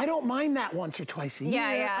 I don't mind that once or twice a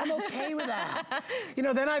year. I'm okay with that.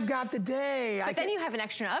 Then I've got the day. But then you have an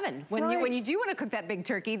extra oven. When you do want to cook that big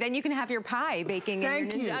turkey, then you can have your pie baking in your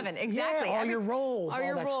Ninja oven. Exactly. Yeah, all your rolls,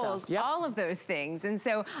 all that stuff. Yep. All of those things. And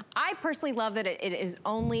so I personally love that it is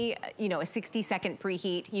only, a 60-second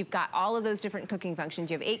preheat. You've got all of those different cooking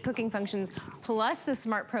functions. You have 8 cooking functions plus the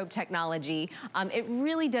smart probe technology. It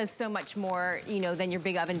really does so much more, than your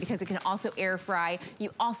big oven because it can also air fry.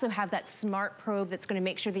 You also have that smart probe that's going to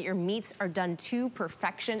make sure that your meats are done to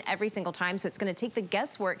perfection every single time. So it's going to take the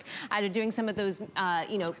guesswork out of doing some of those,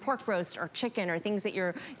 pork roast or chicken or things that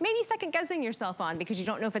you're maybe second guessing yourself on because you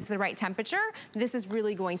don't know if it's the right temperature. This is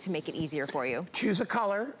really going to make it easier for you. Choose a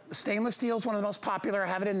color. Stainless steel is one of the most popular. I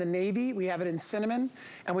have it in the navy. We have it in cinnamon,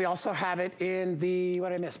 and we also have it in the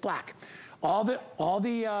black. All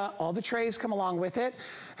the trays come along with it.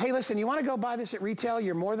 Hey, listen, you want to go buy this at retail,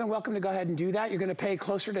 you're more than welcome to go ahead and do that. You're going to pay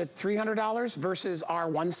closer to $300 versus our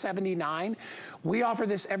 $179. We offer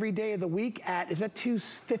this every day of the week at, is that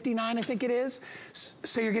 $259, I think it is?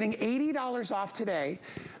 So you're getting $80 off today.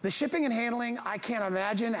 The shipping and handling, I can't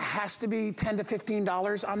imagine, has to be $10 to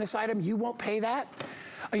 $15 on this item. You won't pay that.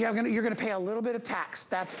 You're gonna pay a little bit of tax.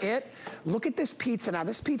 That's it. Look at this pizza now.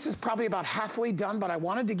 This pizza is probably about halfway done, but I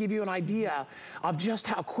wanted to give you an idea of just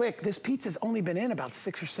how quick. This pizza's only been in about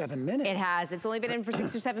 6 or 7 minutes. It has. It's only been in for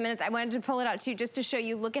 6 or 7 minutes. I wanted to pull it out too, just to show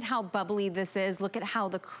you. Look at how bubbly this is. Look at how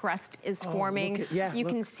the crust is forming. You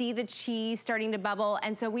can see the cheese starting to bubble.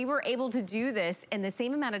 And so we were able to do this in the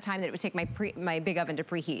same amount of time that it would take my big oven to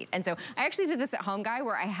preheat. And so I actually did this at home, Guy,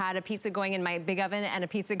 where I had a pizza going in my big oven and a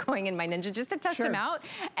pizza going in my Ninja just to test them out.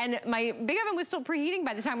 And my big oven was still preheating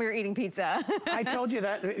by the time we were eating pizza. I told you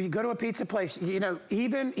that. You go to a pizza place, you know,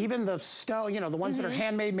 even the stone, you know, the ones that are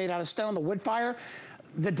handmade, made out of stone, the wood fire,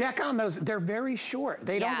 the deck on those, they're very short.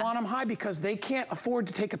 They don't want them high because they can't afford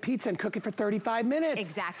to take a pizza and cook it for 35 minutes.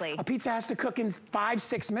 Exactly. A pizza has to cook in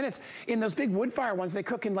 5-6 minutes. In those big wood fire ones, they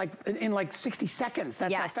cook in like 60 seconds.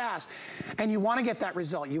 That's how fast. And you want to get that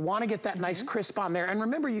result. You want to get that nice crisp on there. And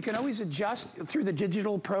remember, you can always adjust through the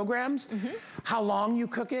digital programs how long you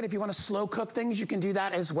cook it. If you want to slow cook things, you can do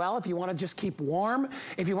that as well. If you want to just keep warm,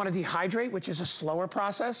 if you want to dehydrate, which is a slower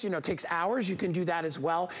process, you know, it takes hours, you can do that as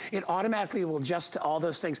well. It automatically will adjust to all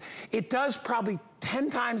those things. It does probably 10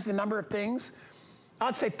 times the number of things,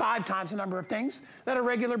 I'd say 5 times the number of things that a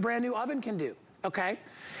regular brand new oven can do. Okay?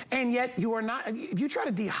 And yet you are not, if you try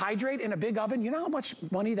to dehydrate in a big oven, you know how much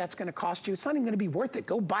money that's gonna cost you? It's not even gonna be worth it.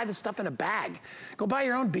 Go buy the stuff in a bag. Go buy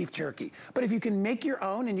your own beef jerky. But if you can make your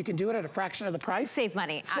own and you can do it at a fraction of the price. Save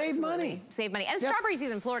money. Save money. Save money. And it's strawberry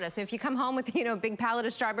season in Florida. So if you come home with, you know, a big pallet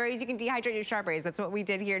of strawberries, you can dehydrate your strawberries. That's what we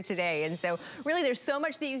did here today. And so really there's so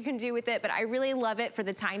much that you can do with it, but I really love it for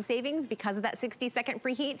the time savings because of that 60-second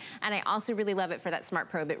preheat. And I also really love it for that smart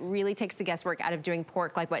probe. It really takes the guesswork out of doing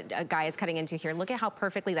pork like what Guy is cutting into here. Look at how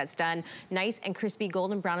perfectly that's done. Nice and crispy,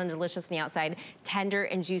 golden brown and delicious on the outside, tender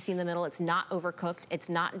and juicy in the middle. It's not overcooked, it's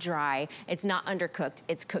not dry, it's not undercooked.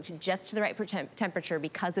 It's cooked just to the right temperature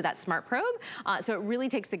because of that smart probe. So it really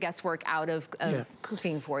takes the guesswork out of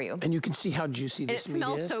cooking for you. And you can see how juicy this meat is. It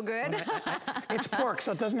smells so good. It's pork,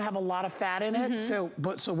 so it doesn't have a lot of fat in it.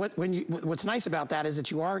 What's nice about that is that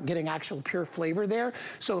you are getting actual pure flavor there.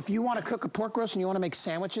 So if you want to cook a pork roast and you want to make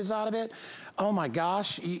sandwiches out of it, oh my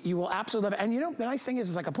gosh, you will absolutely love it. And you know, the nice thing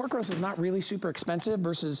is like a pork roast is not really super expensive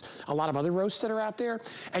versus a lot of other roasts that are out there.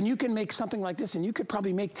 And you can make something like this and you could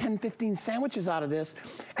probably make 10, 15 sandwiches out of this.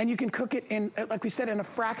 And you can cook it in, like we said, in a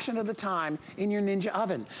fraction of the time in your Ninja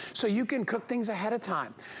oven. So you can cook things ahead of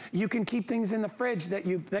time. You can keep things in the fridge that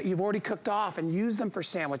you've already cooked off and use them for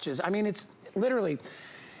sandwiches. I mean, it's literally,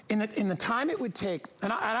 in the time it would take,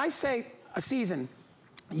 and I say a season,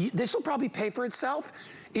 this will probably pay for itself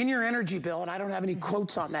in your energy bill, and I don't have any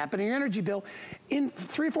quotes on that, but in your energy bill in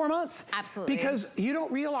 3 or 4 months. Absolutely. Because you don't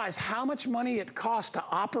realize how much money it costs to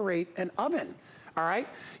operate an oven. All right?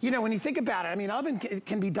 You know, when you think about it, I mean, oven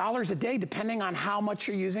can be dollars a day depending on how much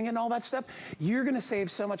you're using it and all that stuff. You're gonna save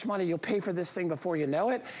so much money, you'll pay for this thing before you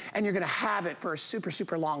know it, and you're gonna have it for a super,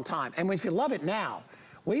 super long time. And if you love it now,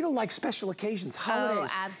 wait till like special occasions,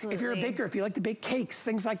 holidays. Oh, absolutely. If you're a baker, if you like to bake cakes,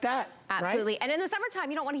 things like that. Absolutely. Right? And in the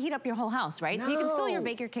summertime, you don't want to heat up your whole house, right? No. So you can still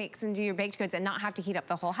bake your cakes and do your baked goods and not have to heat up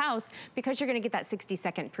the whole house because you're going to get that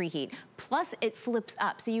 60-second preheat. Plus, it flips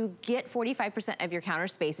up. So you get 45% of your counter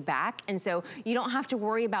space back. And so you don't have to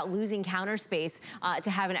worry about losing counter space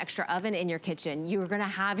to have an extra oven in your kitchen. You're going to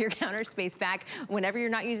have your counter space back. Whenever you're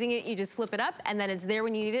not using it, you just flip it up and then it's there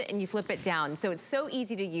when you need it and you flip it down. So it's so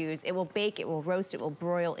easy to use. It will bake, it will roast, it will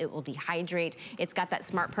broil, it will dehydrate. It's got that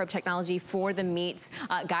smart probe technology for the meats.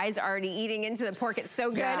 Guys are already eating into the pork. It's so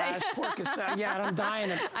good. Yeah, this pork is, yeah, I'm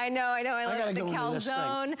dying. I know. I love the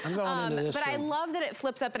calzone. I'm going into this But thing. I love that it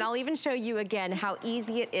flips up, and I'll even show you again how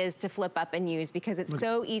easy it is to flip up and use because it's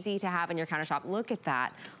so easy to have in your countertop. Look at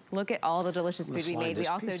that. Look at all the delicious food we made. We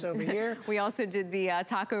also did the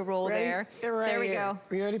taco roll there. There we go.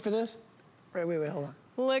 Are you ready for this? Wait, hold on.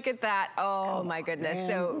 Look at that. Oh my goodness.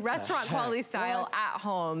 So restaurant quality style at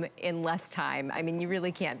home in less time. I mean, you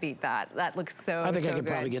really can't beat that. That looks so good. I think I could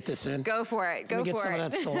probably get this in. Go for it. Go for it. Let me get some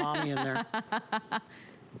of that salami in there.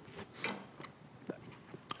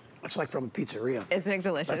 It's like from a pizzeria. Isn't it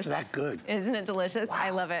delicious? That's that good. Isn't it delicious? Wow. I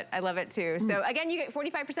love it. I love it too. So again, you get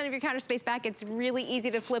 45% of your counter space back. It's really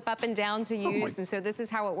easy to flip up and down to use. And so this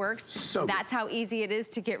is how it works. So that's how easy it is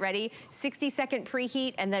to get ready. 60-second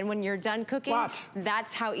preheat. And then when you're done cooking,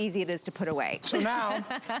 that's how easy it is to put away. So now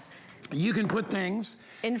you can put things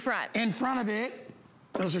in front of it.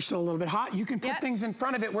 Those are still a little bit hot. You can put things in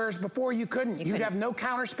front of it, whereas before you couldn't. You'd have no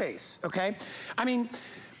counter space, okay? I mean,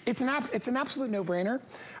 it's an absolute no-brainer.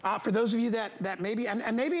 For those of you that maybe,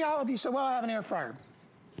 and maybe all of you say, well, I have an air fryer.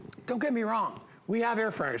 Don't get me wrong. We have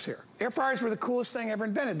air fryers here. Air fryers were the coolest thing ever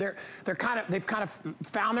invented. They've kind of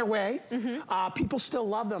found their way. People still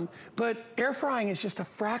love them, but air frying is just a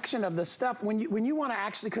fraction of the stuff. When you want to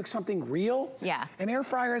actually cook something real, an air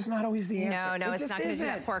fryer is not always the answer. No, it's not going to do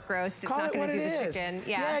that pork roast. It's not going to do the chicken.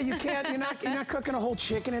 Yeah, you can't. You're not cooking a whole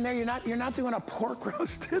chicken in there. You're not doing a pork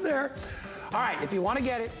roast in there. All right, if you want to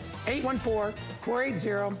get it,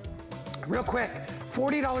 814-480. Real quick,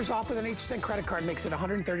 $40 off with an HSN credit card makes it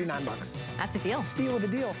 $139. That's a deal. Steal of a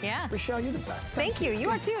deal. Yeah. Rochelle, you're the best. Thank you. You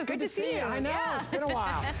are too. Good to see you. I know. It's been a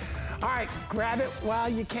while. All right, grab it while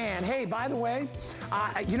you can. Hey, by the way,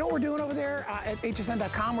 you know what we're doing over there at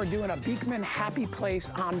hsn.com? We're doing a Beekman Happy Place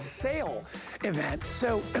on sale event.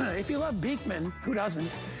 So if you love Beekman, who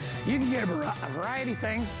doesn't? You can get a variety of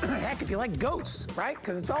things. Heck, if you like goats, right?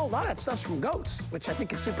 Because a lot of that stuff's from goats, which I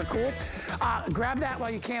think is super cool. Grab that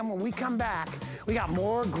while you can. When we come back, we got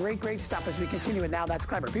more great stuff as we continue. And Now That's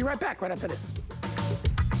Clever. Be right back right after this.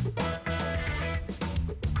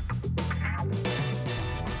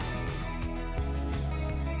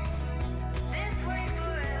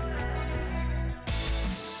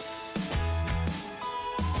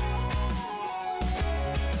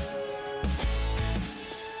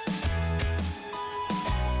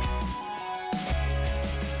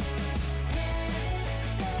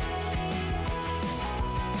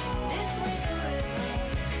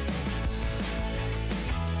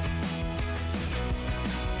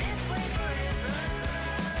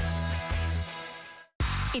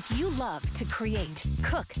 If you love to create,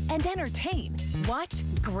 cook, and entertain, watch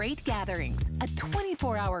Great Gatherings, a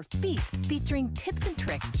 24-hour feast featuring tips and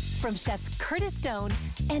tricks from chefs Curtis Stone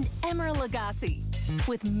and Emeril Lagasse,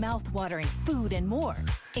 with mouth-watering food and more,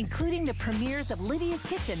 including the premieres of Lydia's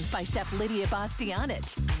Kitchen by Chef Lydia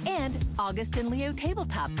Bastianich and August and Leo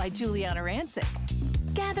Tabletop by Juliana Rancic.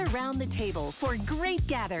 Gather round the table for Great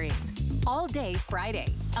Gatherings, all day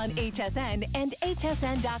Friday on HSN and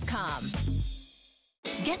hsn.com.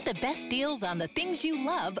 Get the best deals on the things you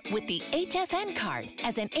love with the HSN card.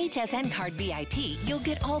 As an HSN card VIP, you'll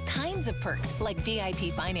get all kinds of perks like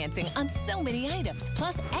VIP financing on so many items,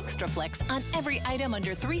 plus extra flex on every item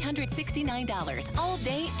under $369 all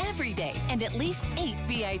day, every day, and at least 8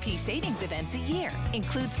 VIP savings events a year.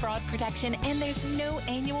 Includes fraud protection and there's no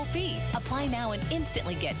annual fee. Apply now and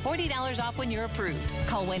instantly get $40 off when you're approved.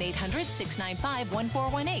 Call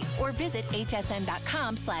 1-800-695-1418 or visit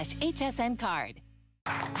hsn.com/HSN card.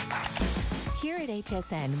 Here at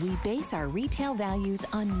HSN, we base our retail values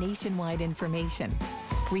on nationwide information.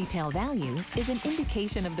 Retail value is an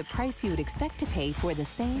indication of the price you would expect to pay for the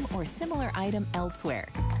same or similar item elsewhere,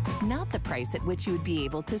 not the price at which you would be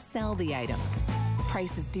able to sell the item.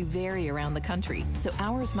 Prices do vary around the country, so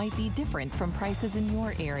ours might be different from prices in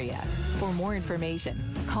your area. For more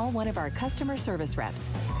information, call one of our customer service reps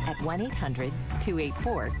at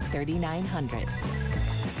 1-800-284-3900.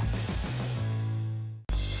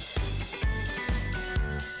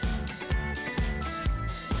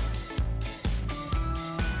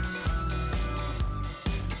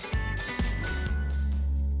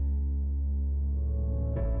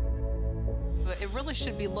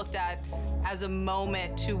 Should be looked at as a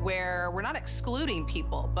moment to where we're not excluding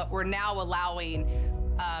people, but we're now allowing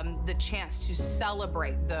the chance to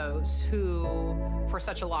celebrate those who, for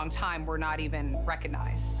such a long time, were not even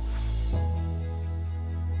recognized.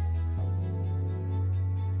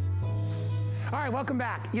 All right, welcome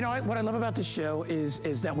back. You know, what I love about this show is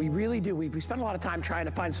that we really do. We spend a lot of time trying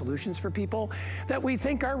to find solutions for people that we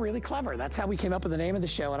think are really clever. That's how we came up with the name of the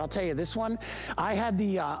show. And I'll tell you, this one, I had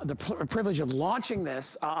the privilege of launching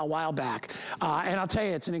this a while back. And I'll tell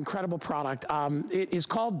you, it's an incredible product. It is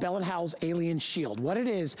called Bell & Howell's Alien Shield. What it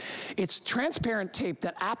is, it's transparent tape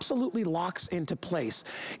that absolutely locks into place.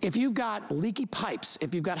 If you've got leaky pipes,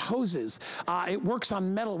 if you've got hoses, it works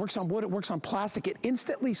on metal, it works on wood, it works on plastic. It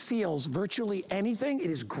instantly seals virtually anything.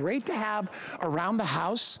 It is great to have around the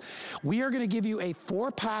house. We are going to give you a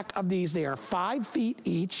 4-pack of these. They are 5 feet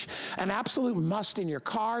each, an absolute must in your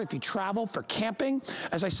car if you travel for camping.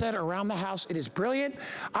 As I said, around the house, it is brilliant.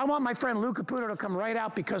 I want my friend Lou Caputo to come right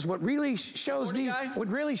out, because what really shows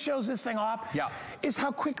this thing off is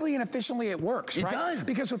how quickly and efficiently it works. It does.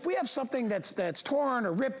 Because if we have something that's torn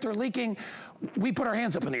or ripped or leaking, we put our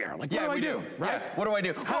hands up in the air. Like, what do I do? Right? Yeah. What do I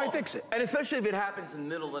do? How do I fix it? And especially if it happens in the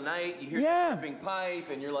middle of the night, you hear dripping pipe,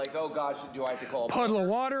 and you're like, oh gosh, do I have to call a puddle of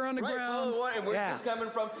water on the ground? Puddle of water, and where's this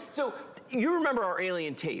coming from? So you remember our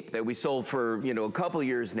alien tape that we sold for, you know, a couple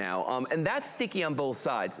years now, and that's sticky on both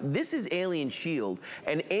sides. This is Alien Shield,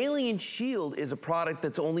 and Alien Shield is a product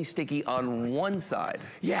that's only sticky on one side.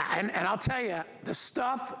 Yeah, and I'll tell you, the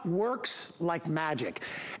stuff works like magic.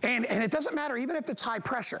 And it doesn't matter even if it's high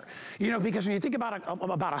pressure, you know, because when you think about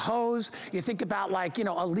a hose, you think about like, you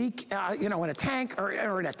know, a leak, you know, in a tank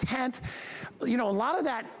or in a tent, you know, a lot of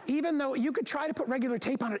that, even though you could try to put regular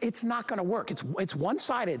tape on it, it's not gonna work. It's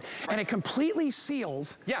one-sided, and it completely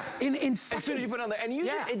seals in seconds. As soon as you put it on there.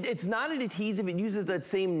 And it's not an adhesive, it uses that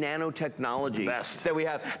same nanotechnology that we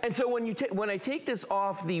have. And so when I take this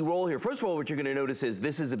off the roll here, first of all, what you're gonna notice is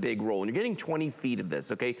this is a big roll, and you're getting 20 feet of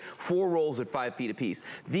this, okay? 4 rolls at 5 feet apiece.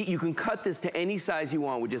 You can cut this to any size you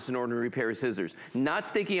want with just an ordinary pair of scissors. Not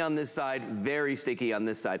sticky on this side, very sticky on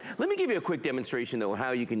this side. Let me give you a quick demonstration though,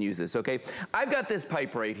 how you can use this, okay? I've got this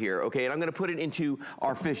pipe right here, okay, and I'm gonna put it into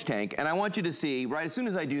our fish tank, and I want you to see, right as soon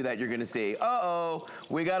as I do that, you're gonna see, uh-oh,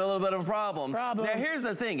 we got a little bit of a problem. Now here's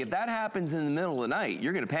the thing, if that happens in the middle of the night,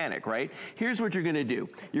 you're gonna panic, right? Here's what you're gonna do.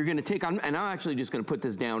 You're gonna take, and I'm actually just gonna put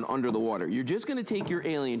this down under the water. You're just gonna take your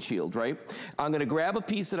Alien Shield, right? I'm gonna grab a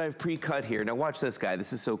piece that I've pre-cut here. Now watch this, guy,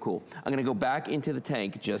 this is so cool. I'm gonna go back into the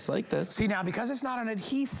tank just like this. See now, because it's not an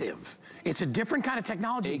adhesive, it's a different kind of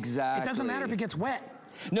technology. Exactly. It doesn't matter if it gets wet.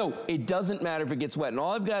 No, it doesn't matter if it gets wet. And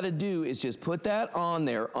all I've got to do is just put that on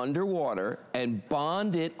there underwater and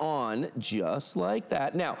bond it on just like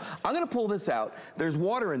that. Now, I'm going to pull this out. There's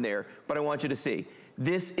water in there, but I want you to see.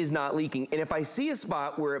 This is not leaking. And if I see a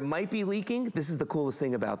spot where it might be leaking, this is the coolest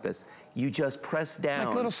thing about this. You just press down.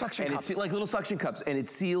 Like little suction cups. It's like little suction cups, and it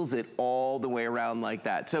seals it all the way around like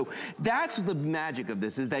that. So that's the magic of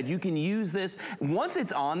this, is that you can use this. Once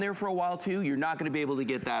it's on there for a while too, you're not gonna be able to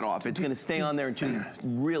get that off. It's gonna stay on there until you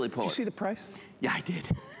really pull it. Did you see the price? Yeah, I did.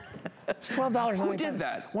 It's $12.95. Who did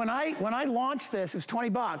that? When I launched this, it was 20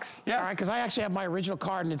 bucks. Yeah. All right, because I actually have my original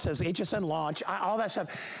card and it says HSN launch, all that stuff.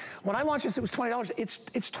 When I launched this, it was $20. It's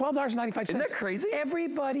 $12.95. Isn't that crazy?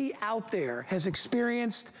 Everybody out there has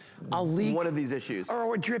experienced a leak. One of these issues.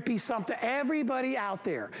 Or a drippy something. Everybody out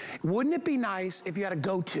there. Wouldn't it be nice if you had a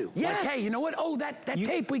go-to? Yes. Like, hey, you know what? Oh, that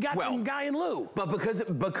tape we got from Guy and Lou. But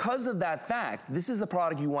because of that fact, this is the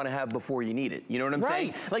product you want to have before you need it. You know what I'm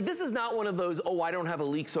saying? Like, this is not one of those, oh, I don't have a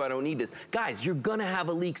leak, so I don't need this. Guys, you're gonna have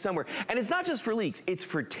a leak somewhere. And it's not just for leaks, it's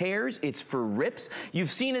for tears, it's for rips. You've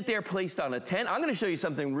seen it there placed on a tent. I'm gonna show you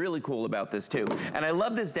something really cool about this too. And I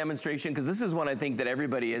love this demonstration because this is one I think that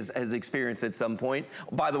everybody has experienced at some point.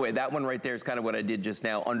 By the way, that one right there is kind of what I did just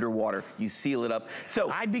now, underwater. You seal it up. So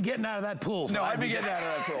I'd be getting out of that pool. No, I'd be getting out of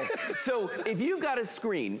that pool. So if you've got a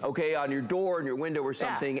screen, okay, on your door and your window or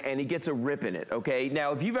something, and it gets a rip in it, okay?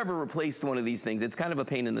 Now, if you've ever replaced one of these things, it's kind of a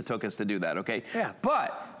pain in the tuchus to do that, okay? Yeah.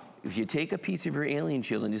 But if you take a piece of your Alien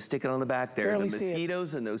Shield and just stick it on the back there, the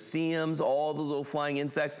mosquitoes and those CMs, all the little flying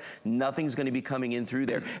insects, nothing's gonna be coming in through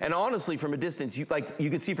there. And honestly, from a distance, you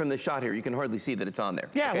can see from this shot here, you can hardly see that it's on there.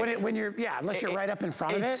 Yeah, okay? Unless you're right up in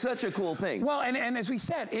front of it. It's such a cool thing. Well, and as we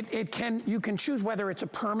said, you can choose whether it's a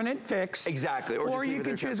permanent fix. Exactly. Or you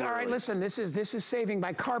can choose, all right, listen, this is saving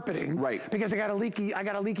my carpeting. Right. Because I got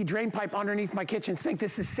a leaky drain pipe underneath my kitchen sink.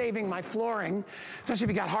 This is saving my flooring. Especially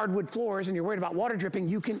if you got hardwood floors and you're worried about water dripping,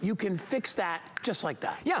 you can fix that just like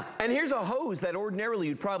that. Yeah, and here's a hose that ordinarily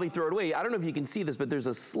you'd probably throw it away. I don't know if you can see this, but there's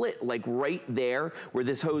a slit like right there where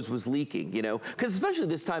this hose was leaking, you know? Because especially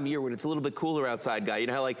this time of year when it's a little bit cooler outside, Guy, you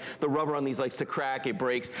know how like the rubber on these likes to crack, it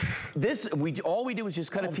breaks. All we do is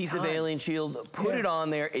just cut a piece of Alien Shield, put it on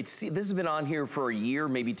there. This has been on here for a year,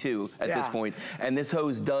 maybe 2 at this point, and this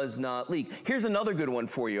hose does not leak. Here's another good one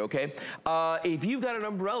for you, okay? If you've got an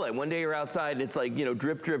umbrella and one day you're outside and it's like, you know,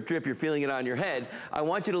 drip, drip, drip, you're feeling it on your head, I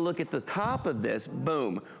want you to look at the top of this,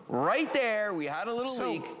 boom, right there, we had a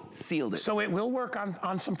little leak, sealed it. So it will work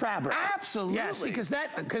on some fabric. Absolutely. Yeah, see,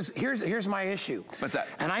 because here's my issue. What's that?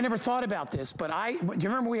 And I never thought about this, but do you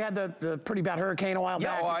remember we had the pretty bad hurricane a while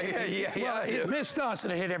back? Well, it missed us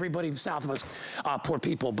and it hit everybody south of us, poor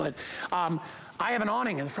people. But I have an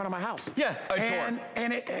awning in the front of my house. Yeah,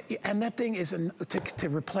 and that thing is to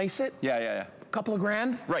replace it. Yeah. A couple of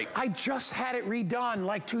grand. Right. I just had it redone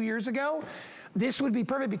like 2 years ago. This would be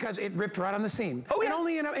perfect because it ripped right on the seam. Oh, yeah. And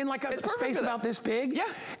only in like a space about this big. Yeah.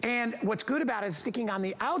 And what's good about it is sticking on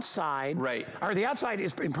the outside. Right. Or the outside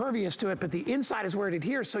is impervious to it, but the inside is where it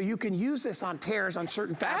adheres. So you can use this on tears on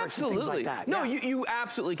certain fabrics and things like that. No, you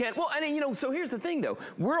absolutely can. Well, and you know, so here's the thing though.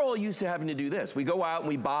 We're all used to having to do this. We go out and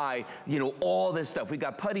we buy, you know, all this stuff. We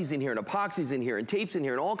got putties in here and epoxies in here and tapes in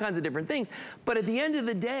here and all kinds of different things. But at the end of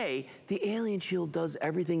the day, the Alien Shield does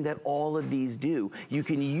everything that all of these do. You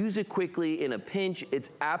can use it quickly in a pinch.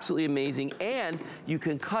 It's absolutely amazing, and you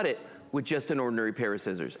can cut it with just an ordinary pair of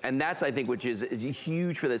scissors. And that's, I think, which is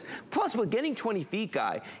huge for this. Plus, with getting 20 feet,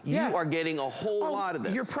 Guy, you are getting a whole lot of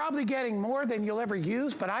this. You're probably getting more than you'll ever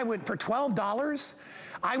use, but I would, for $12,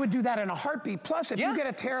 I would do that in a heartbeat. Plus, if you get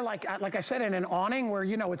a tear, like I said, in an awning where,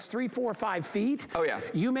 you know, it's 3, 4, 5 feet,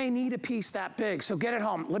 you may need a piece that big. So get it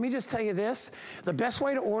home. Let me just tell you this. The best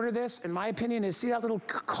way to order this, in my opinion, is see that little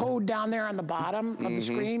code down there on the bottom of the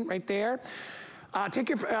screen right there? Take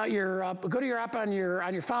go to your app on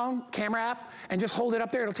your phone, camera app, and just hold it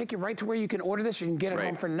up there. It'll take you right to where you can order this. You can get it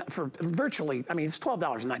home for virtually, I mean, it's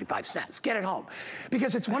 $12.95. Get it home.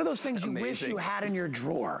 Because it's one of those things you wish you had in your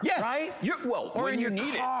drawer, right? Or in your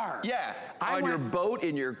car. Yeah, on your boat,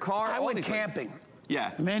 in your car. I went camping.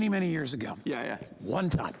 Yeah. Many, many years ago. Yeah. One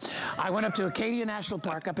time. I went up to Acadia National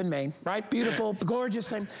Park up in Maine, right? Beautiful, gorgeous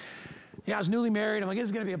thing. Yeah, I was newly married. I'm like, this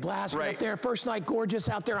is gonna be a blast. We're up there, first night, gorgeous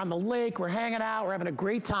out there on the lake. We're hanging out, we're having a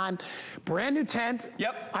great time. Brand new tent.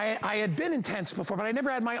 Yep. I had been in tents before, but I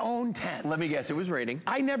never had my own tent. Let me guess, it was raining.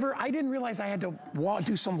 I didn't realize I had to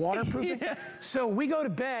do some waterproofing. So we go to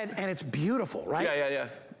bed and it's beautiful, right? Yeah.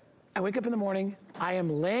 I wake up in the morning, I am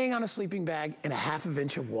laying on a sleeping bag in a ½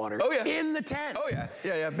 inch of water in the tent. Oh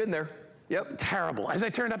yeah, I've been there. Yep. Terrible. As I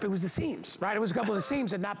turned up, it was the seams, right? It was a couple of the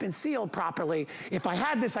seams had not been sealed properly. If I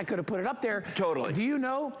had this, I could have put it up there. Totally. Do you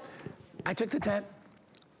know, I took the tent,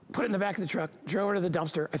 put it in the back of the truck, drove it to the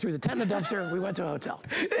dumpster. I threw the tent in the dumpster. We went to a hotel.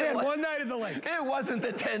 We had one night at the lake. It wasn't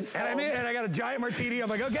the tent's fault. And I got a giant martini. I'm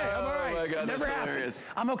like, okay, I'm all right. Oh my God, never happened.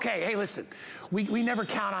 I'm okay. Hey, listen, we never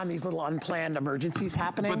count on these little unplanned emergencies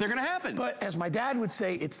happening. But they're gonna happen. But as my dad would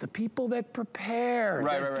say, it's the people that prepare,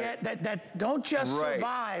 that don't just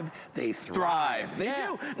survive, they thrive. They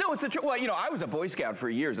do. No, it's a true. Well, you know, I was a Boy Scout for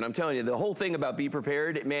years, and I'm telling you, the whole thing about be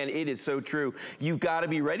prepared, man, it is so true. You've got to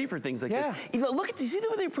be ready for things like this. You know, look at, do you see the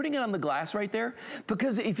way they're putting it on the glass right there?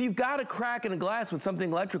 Because if you've got a crack in a glass with something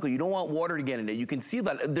electrical, you don't want water to get in it. You can see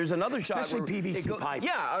that. There's another shot. Especially PVC pipe.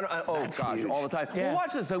 Yeah. Oh gosh, huge. all the time. Well,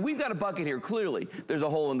 watch this. So we've got a bucket here. Clearly, there's a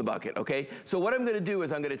hole in the bucket. Okay. So what I'm going to do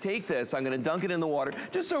is I'm going to take this. I'm going to dunk it in the water,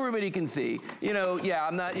 just so everybody can see. You know,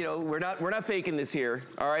 I'm not. You know, we're not faking this here.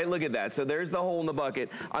 All right. Look at that. So there's the hole in the bucket.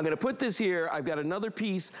 I'm going to put this here. I've got another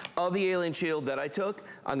piece of the alien shield that I took.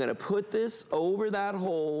 I'm going to put this over that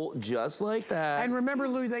hole, just like that. And remember,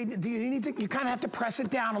 Lou, you kind of have to press it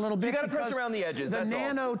down a little bit. You got to press around the edges. The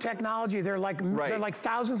nanotechnology, they're like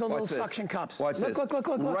thousands of little suction cups. Watch this. Look.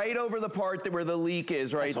 Right over the part where the leak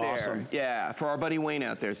is, right there. Awesome. Yeah, for our buddy Wayne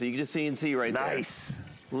out there. So you can just see right there. Nice.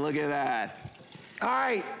 Look at that. All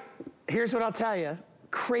right. Here's what I'll tell you.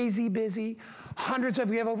 Crazy busy.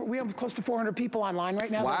 We have close to 400 people online right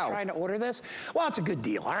now that are trying to order this. Well, it's a good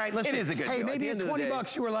deal. All right, listen. It is a good deal. Hey, maybe at 20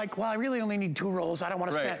 bucks you were like, well, I really only need 2 rolls. I don't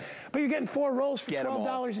want to spend. But you're getting 4 rolls for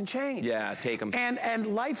 $12 and change. Yeah, take them. And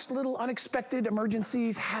life's little unexpected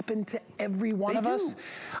emergencies happen to every one of us.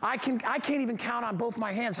 I can't even count on both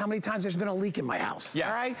my hands how many times there's been a leak in my house. Yeah.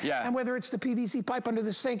 All right. Yeah. And whether it's the PVC pipe under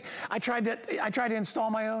the sink, I tried to install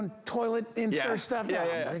my own toilet insert stuff.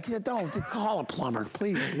 Don't call a plumber,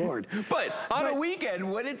 please, Lord. But on a weekend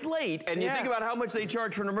when it's late and you think about how much they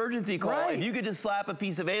charge for an emergency call, if you could just slap a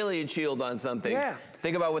piece of alien shield on something,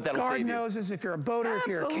 think about what that'll save you. Garden hoses, if you're a boater, if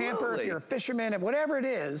you're a camper, if you're a fisherman, whatever it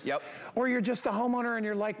is, or you're just a homeowner and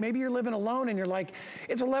you're like, maybe you're living alone and you're like,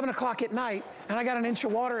 it's 11 o'clock at night and I got an inch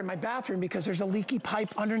of water in my bathroom because there's a leaky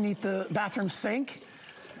pipe underneath the bathroom sink.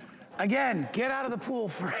 Again, get out of the pool,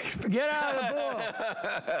 Frank. Get out of the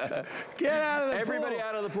pool. Get out of the pool. Everybody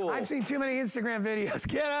out of the pool. I've seen too many Instagram videos.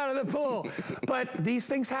 Get out of the pool. But these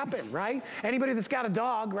things happen, right? Anybody that's got a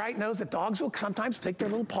dog, right, knows that dogs will sometimes take their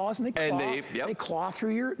little paws and they claw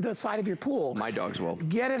through the side of your pool. My dogs will.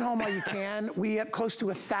 Get it home while you can. We have close to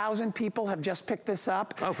 1,000 people have just picked this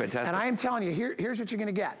up. Oh, fantastic. And I am telling you, here's what you're going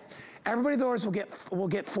to get. Everybody indoors will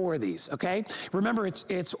get 4 of these, okay? Remember,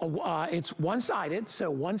 it's one-sided, so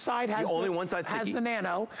one side has the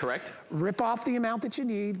nano. Correct. Rip off the amount that you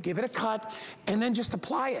need, give it a cut, and then just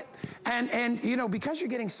apply it. And you know, because you're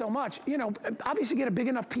getting so much, you know, obviously get a big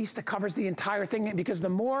enough piece that covers the entire thing, because the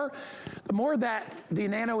more that the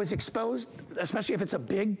nano is exposed, especially if it's a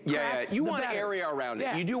big crack, you want an area around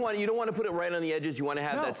it. You don't want to put it right on the edges. You want to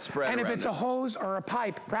have that spread. And if it's a hose or a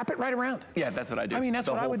pipe, wrap it right around. Yeah, that's what I do. I mean, that's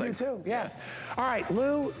what I would do too. Yeah. All right,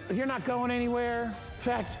 Lou, you're not going anywhere. In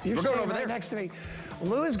fact, you're staying over there next to me.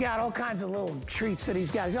 Lou has got all kinds of little treats that he's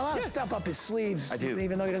got. He's got a lot of stuff up his sleeves,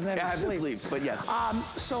 even though he doesn't have his sleeves. But yes.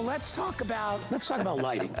 So let's talk about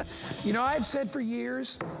lighting. You know, I've said for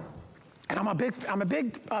years, and I'm a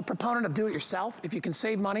big proponent of do-it-yourself. If you can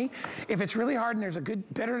save money, if it's really hard and there's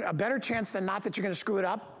a better chance than not that you're going to screw it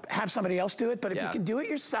up, have somebody else do it. But if you can do it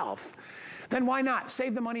yourself, then why not?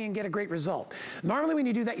 Save the money and get a great result. Normally when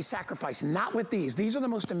you do that, you sacrifice. Not with these. These are the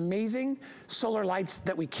most amazing solar lights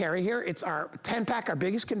that we carry here. It's our 10-pack, our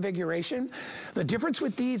biggest configuration. The difference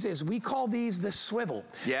with these is we call these the swivel.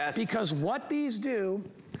 Yes. Because what these do,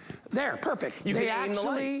 there, perfect. They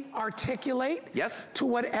actually articulate to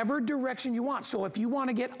whatever direction you want. So if you want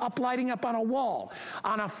to get lighting up on a wall,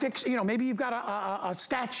 on a fixed, you know, maybe you've got a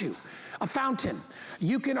statue, a fountain,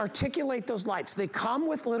 you can articulate those lights. They come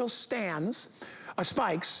with little stands,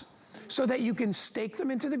 spikes, so that you can stake them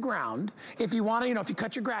into the ground. If you want to, you know, if you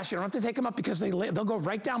cut your grass, you don't have to take them up because they'll go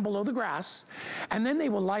right down below the grass, and then they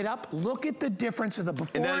will light up. Look at the difference of the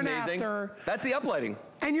before and after. That's the uplighting.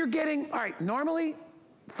 And you're getting, all right, normally,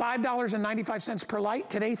 $5.95 per light.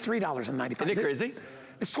 Today, $3.95. Isn't it crazy?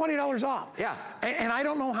 It's $20 off. Yeah. And I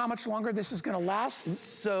don't know how much longer this is going to last.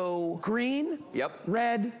 So green,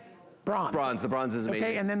 red, bronze. The bronze is amazing.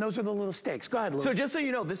 Okay, and then those are the little stakes. Go ahead, Lou. So just so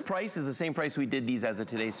you know, this price is the same price we did these as a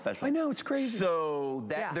today's special. I know, it's crazy. So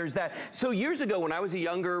there's that. So years ago, when I was a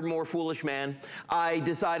younger, more foolish man, I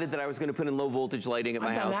decided that I was going to put in low voltage lighting at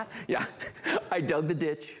my house. That. Yeah, I dug the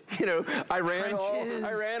ditch. You know, I ran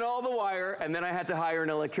all the wire, and then I had to hire an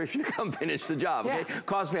electrician to come finish the job. Okay,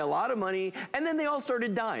 cost me a lot of money, and then they all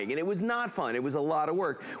started dying, and it was not fun. It was a lot of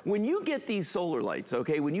work. When you get these solar lights,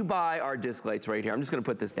 okay, when you buy our disc lights right here, I'm just going to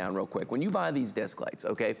put this down real quick. When you buy these disc lights,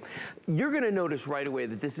 okay, you're going to notice right away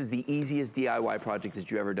that this is the easiest DIY project that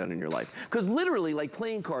you've ever done in your life. Because literally, like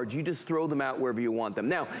playing cards, you just throw them out wherever you want them.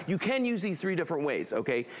 Now, you can use these 3 different ways,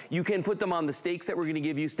 okay? You can put them on the stakes that we're going to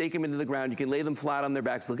give you, stake them into the ground. You can lay them flat on their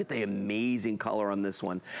backs. Look at the amazing color on this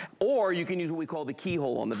one. Or you can use what we call the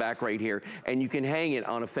keyhole on the back right here, and you can hang it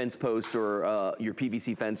on a fence post or your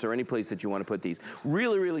PVC fence or any place that you want to put these.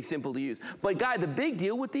 Really, really simple to use. But Guy, the big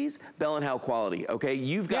deal with these, Bell & Howell quality, okay?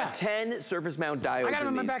 You've got 10 surface mount diodes. I got them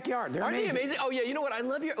in my backyard. They're amazing. Aren't they amazing? Oh yeah, you know what? I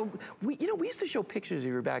love your. We used to show pictures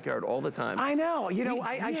of your backyard all the time. I know. You know,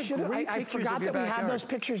 I forgot that we had those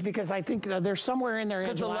pictures because I think they're somewhere in there.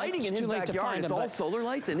 Because the lighting in his backyard, it's all solar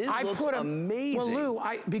lights, and it looks amazing. Well,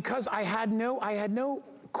 Lou, because I had no.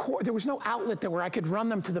 There was no outlet there where I could run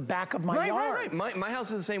them to the back of my yard. Right. My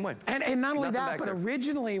house is the same way. And not only that, but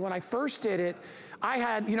originally when I first did it, I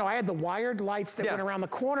had the wired lights that went around the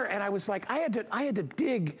corner, and I was like, I had to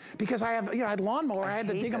dig because I had lawnmower. I had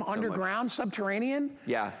to dig them underground, subterranean.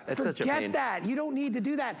 Yeah, that's such a pain. Forget that. You don't need to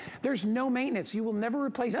do that. There's no maintenance. You will never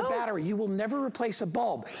replace a battery. You will never replace a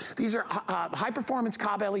bulb. These are high-performance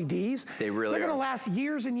Cobb LEDs. They really They're going to last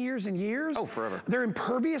years and years and years. Oh, forever. They're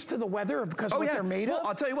impervious to the weather because of what they're made of.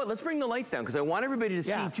 I'll tell you what. Let's bring the lights down because I want everybody to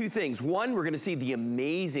see 2 things. One, we're going to see the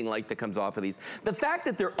amazing light that comes off of these. The fact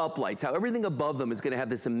that they're up lights, how everything above them is going to have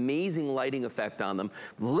this amazing lighting effect on them.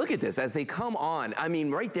 Look at this as they come on. I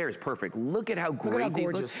mean, right there is perfect. Look at how great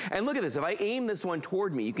these look. And look at this. If I aim this one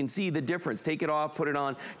toward me, you can see the difference. Take it off, put it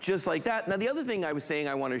on, just like that. Now, the other thing I was saying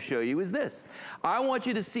I want to show you is this. I want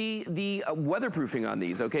you to see the weatherproofing on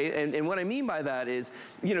these, okay? And what I mean by that is,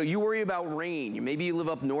 you know, you worry about rain. Maybe you live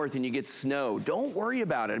up north and you get snow. Don't worry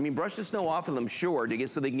about it. I mean, brush the snow off of them, sure,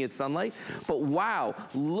 so they can get sunlight. But wow,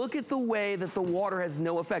 look at the way that the water has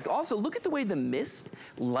no effect. Also, look at the way the mist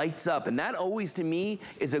lights up, and that always to me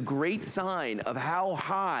is a great sign of how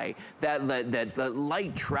high that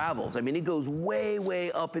light travels. I mean, it goes way,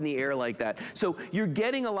 way up in the air like that. So you're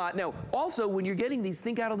getting a lot. Now, also, when you're getting these,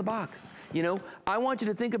 think out of the box. You know, I want you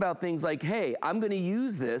to think about things like, hey, I'm going to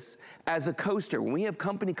use this as a coaster when we have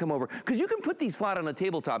company come over, because you can put these flat on a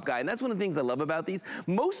tabletop, Guy, and that's one of the things I love about these.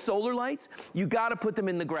 Most solar lights, you got to put them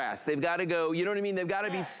in the grass. They've got to go, you know what I mean? They've got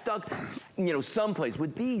to be stuck, you know, someplace.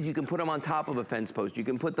 With these, you can put them on top of a fence post. You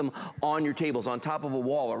can put them on your tables, on top of a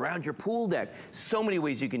wall, around your pool deck. So many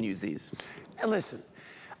ways you can use these. Listen,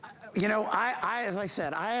 you know, as I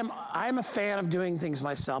said, I am a fan of doing things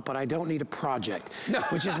myself, but I don't need a project,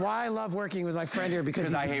 which is why I love working with my friend here because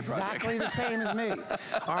he's exactly the same as me.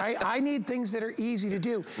 All right, I need things that are easy to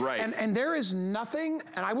do. Right. And there is nothing,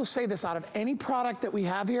 and I will say this, out of any product that we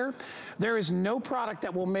have here, there is no product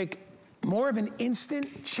that will make more of an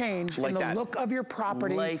instant change in the look of your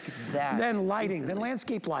property than lighting, than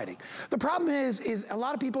landscape lighting. The problem is a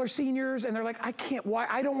lot of people are seniors and they're like,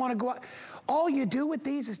 I don't want to go out. All you do with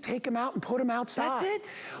these is take them out and put them outside. That's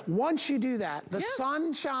it. Once you do that, the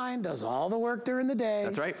sunshine does all the work during the day.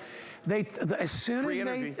 That's right. As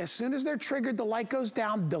soon as they're triggered, the light goes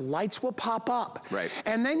down, the lights will pop up. Right.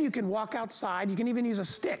 And then you can walk outside. You can even use a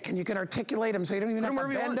stick and you can articulate them so you don't even have to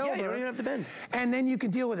bend over. Yeah, you don't even have to bend. And then you can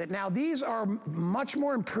deal with it. Now, these these are much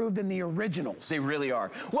more improved than the originals. They really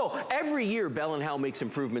are. Well, every year Bell & Howell makes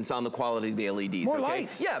improvements on the quality of the LEDs. More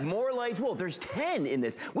lights. Yeah, more lights. Well, there's 10 in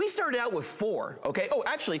this. We started out with 4, okay? Oh,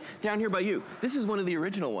 actually, down here by you, this is one of the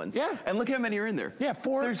original ones. Yeah. And look how many are in there. Yeah,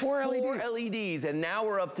 There's four LEDs. LEDs, and now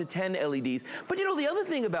we're up to 10 LEDs. But you know, the other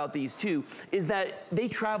thing about these too is that they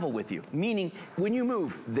travel with you, meaning when you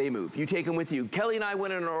move, they move. You take them with you. Kelly and I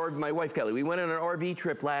went on my wife Kelly, we went on an RV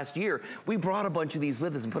trip last year. We brought a bunch of these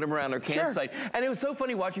with us and put them around our campsite. Sure. And it was so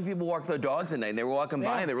funny watching people walk their dogs at night. And they were walking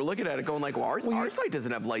by and they were looking at it going like, well, our site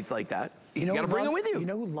doesn't have lights like that. You gotta bring them with you. You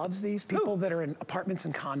know who loves these? People that are in apartments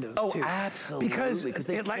and condos too. Absolutely. Because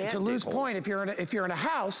to Lou's point, if you're in a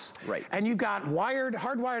house and you've got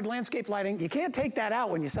hardwired landscape lighting, you can't take that out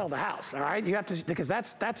when you sell the house, all right? You have to, because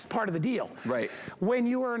that's part of the deal. Right. When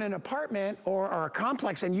you are in an apartment or a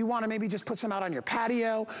complex and you want to maybe just put some out on your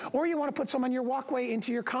patio, or you want to put some on your walkway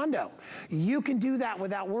into your condo, you can do that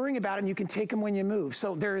without worrying about it, and you can take them when you move.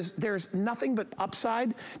 So there's nothing but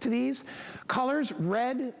upside to these. Colors,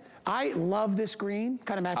 red. I love this green,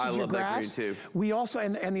 kind of matches your grass. I love that green too. We also,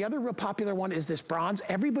 and the other real popular one is this bronze.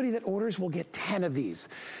 Everybody that orders will get 10 of these.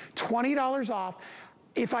 $20 off.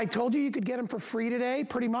 If I told you could get them for free today,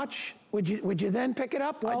 pretty much, would you then pick it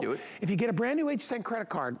up? Well, I'd do it. If you get a brand new HSN credit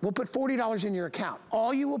card, we'll put $40 in your account.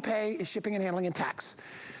 All you will pay is shipping and handling and tax.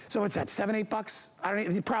 So what's that, $7, $8? I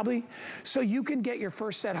don't know, probably. So you can get your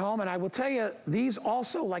first set home, and I will tell you, these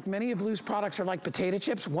also, like many of Lou's products, are like potato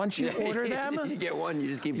chips. Once you order them, you get one, you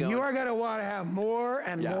just keep going. You are gonna want to have more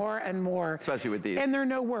and more and more. Especially with these. And they're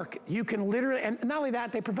no work. You can literally, and not only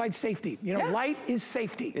that, they provide safety. You know, light is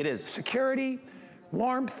safety. It is. Security,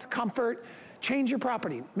 warmth, comfort. Change your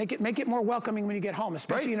property. Make it more welcoming when you get home,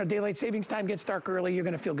 especially, you know, daylight savings time gets dark early. You're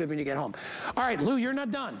going to feel good when you get home. All right, Lou, you're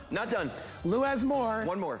not done. Not done. Lou has more.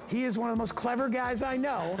 One more. He is one of the most clever guys I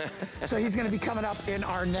know. So he's going to be coming up in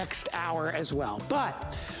our next hour as well.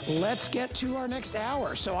 But let's get to our next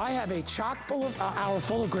hour. So I have a chock full of hour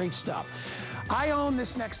full of great stuff. I own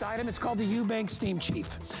this next item. It's called the Eubank Steam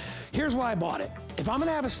Chief. Here's why I bought it. If I'm going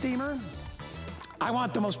to have a steamer, I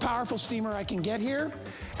want the most powerful steamer I can get here,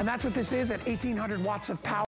 and that's what this is at 1,800 watts of power.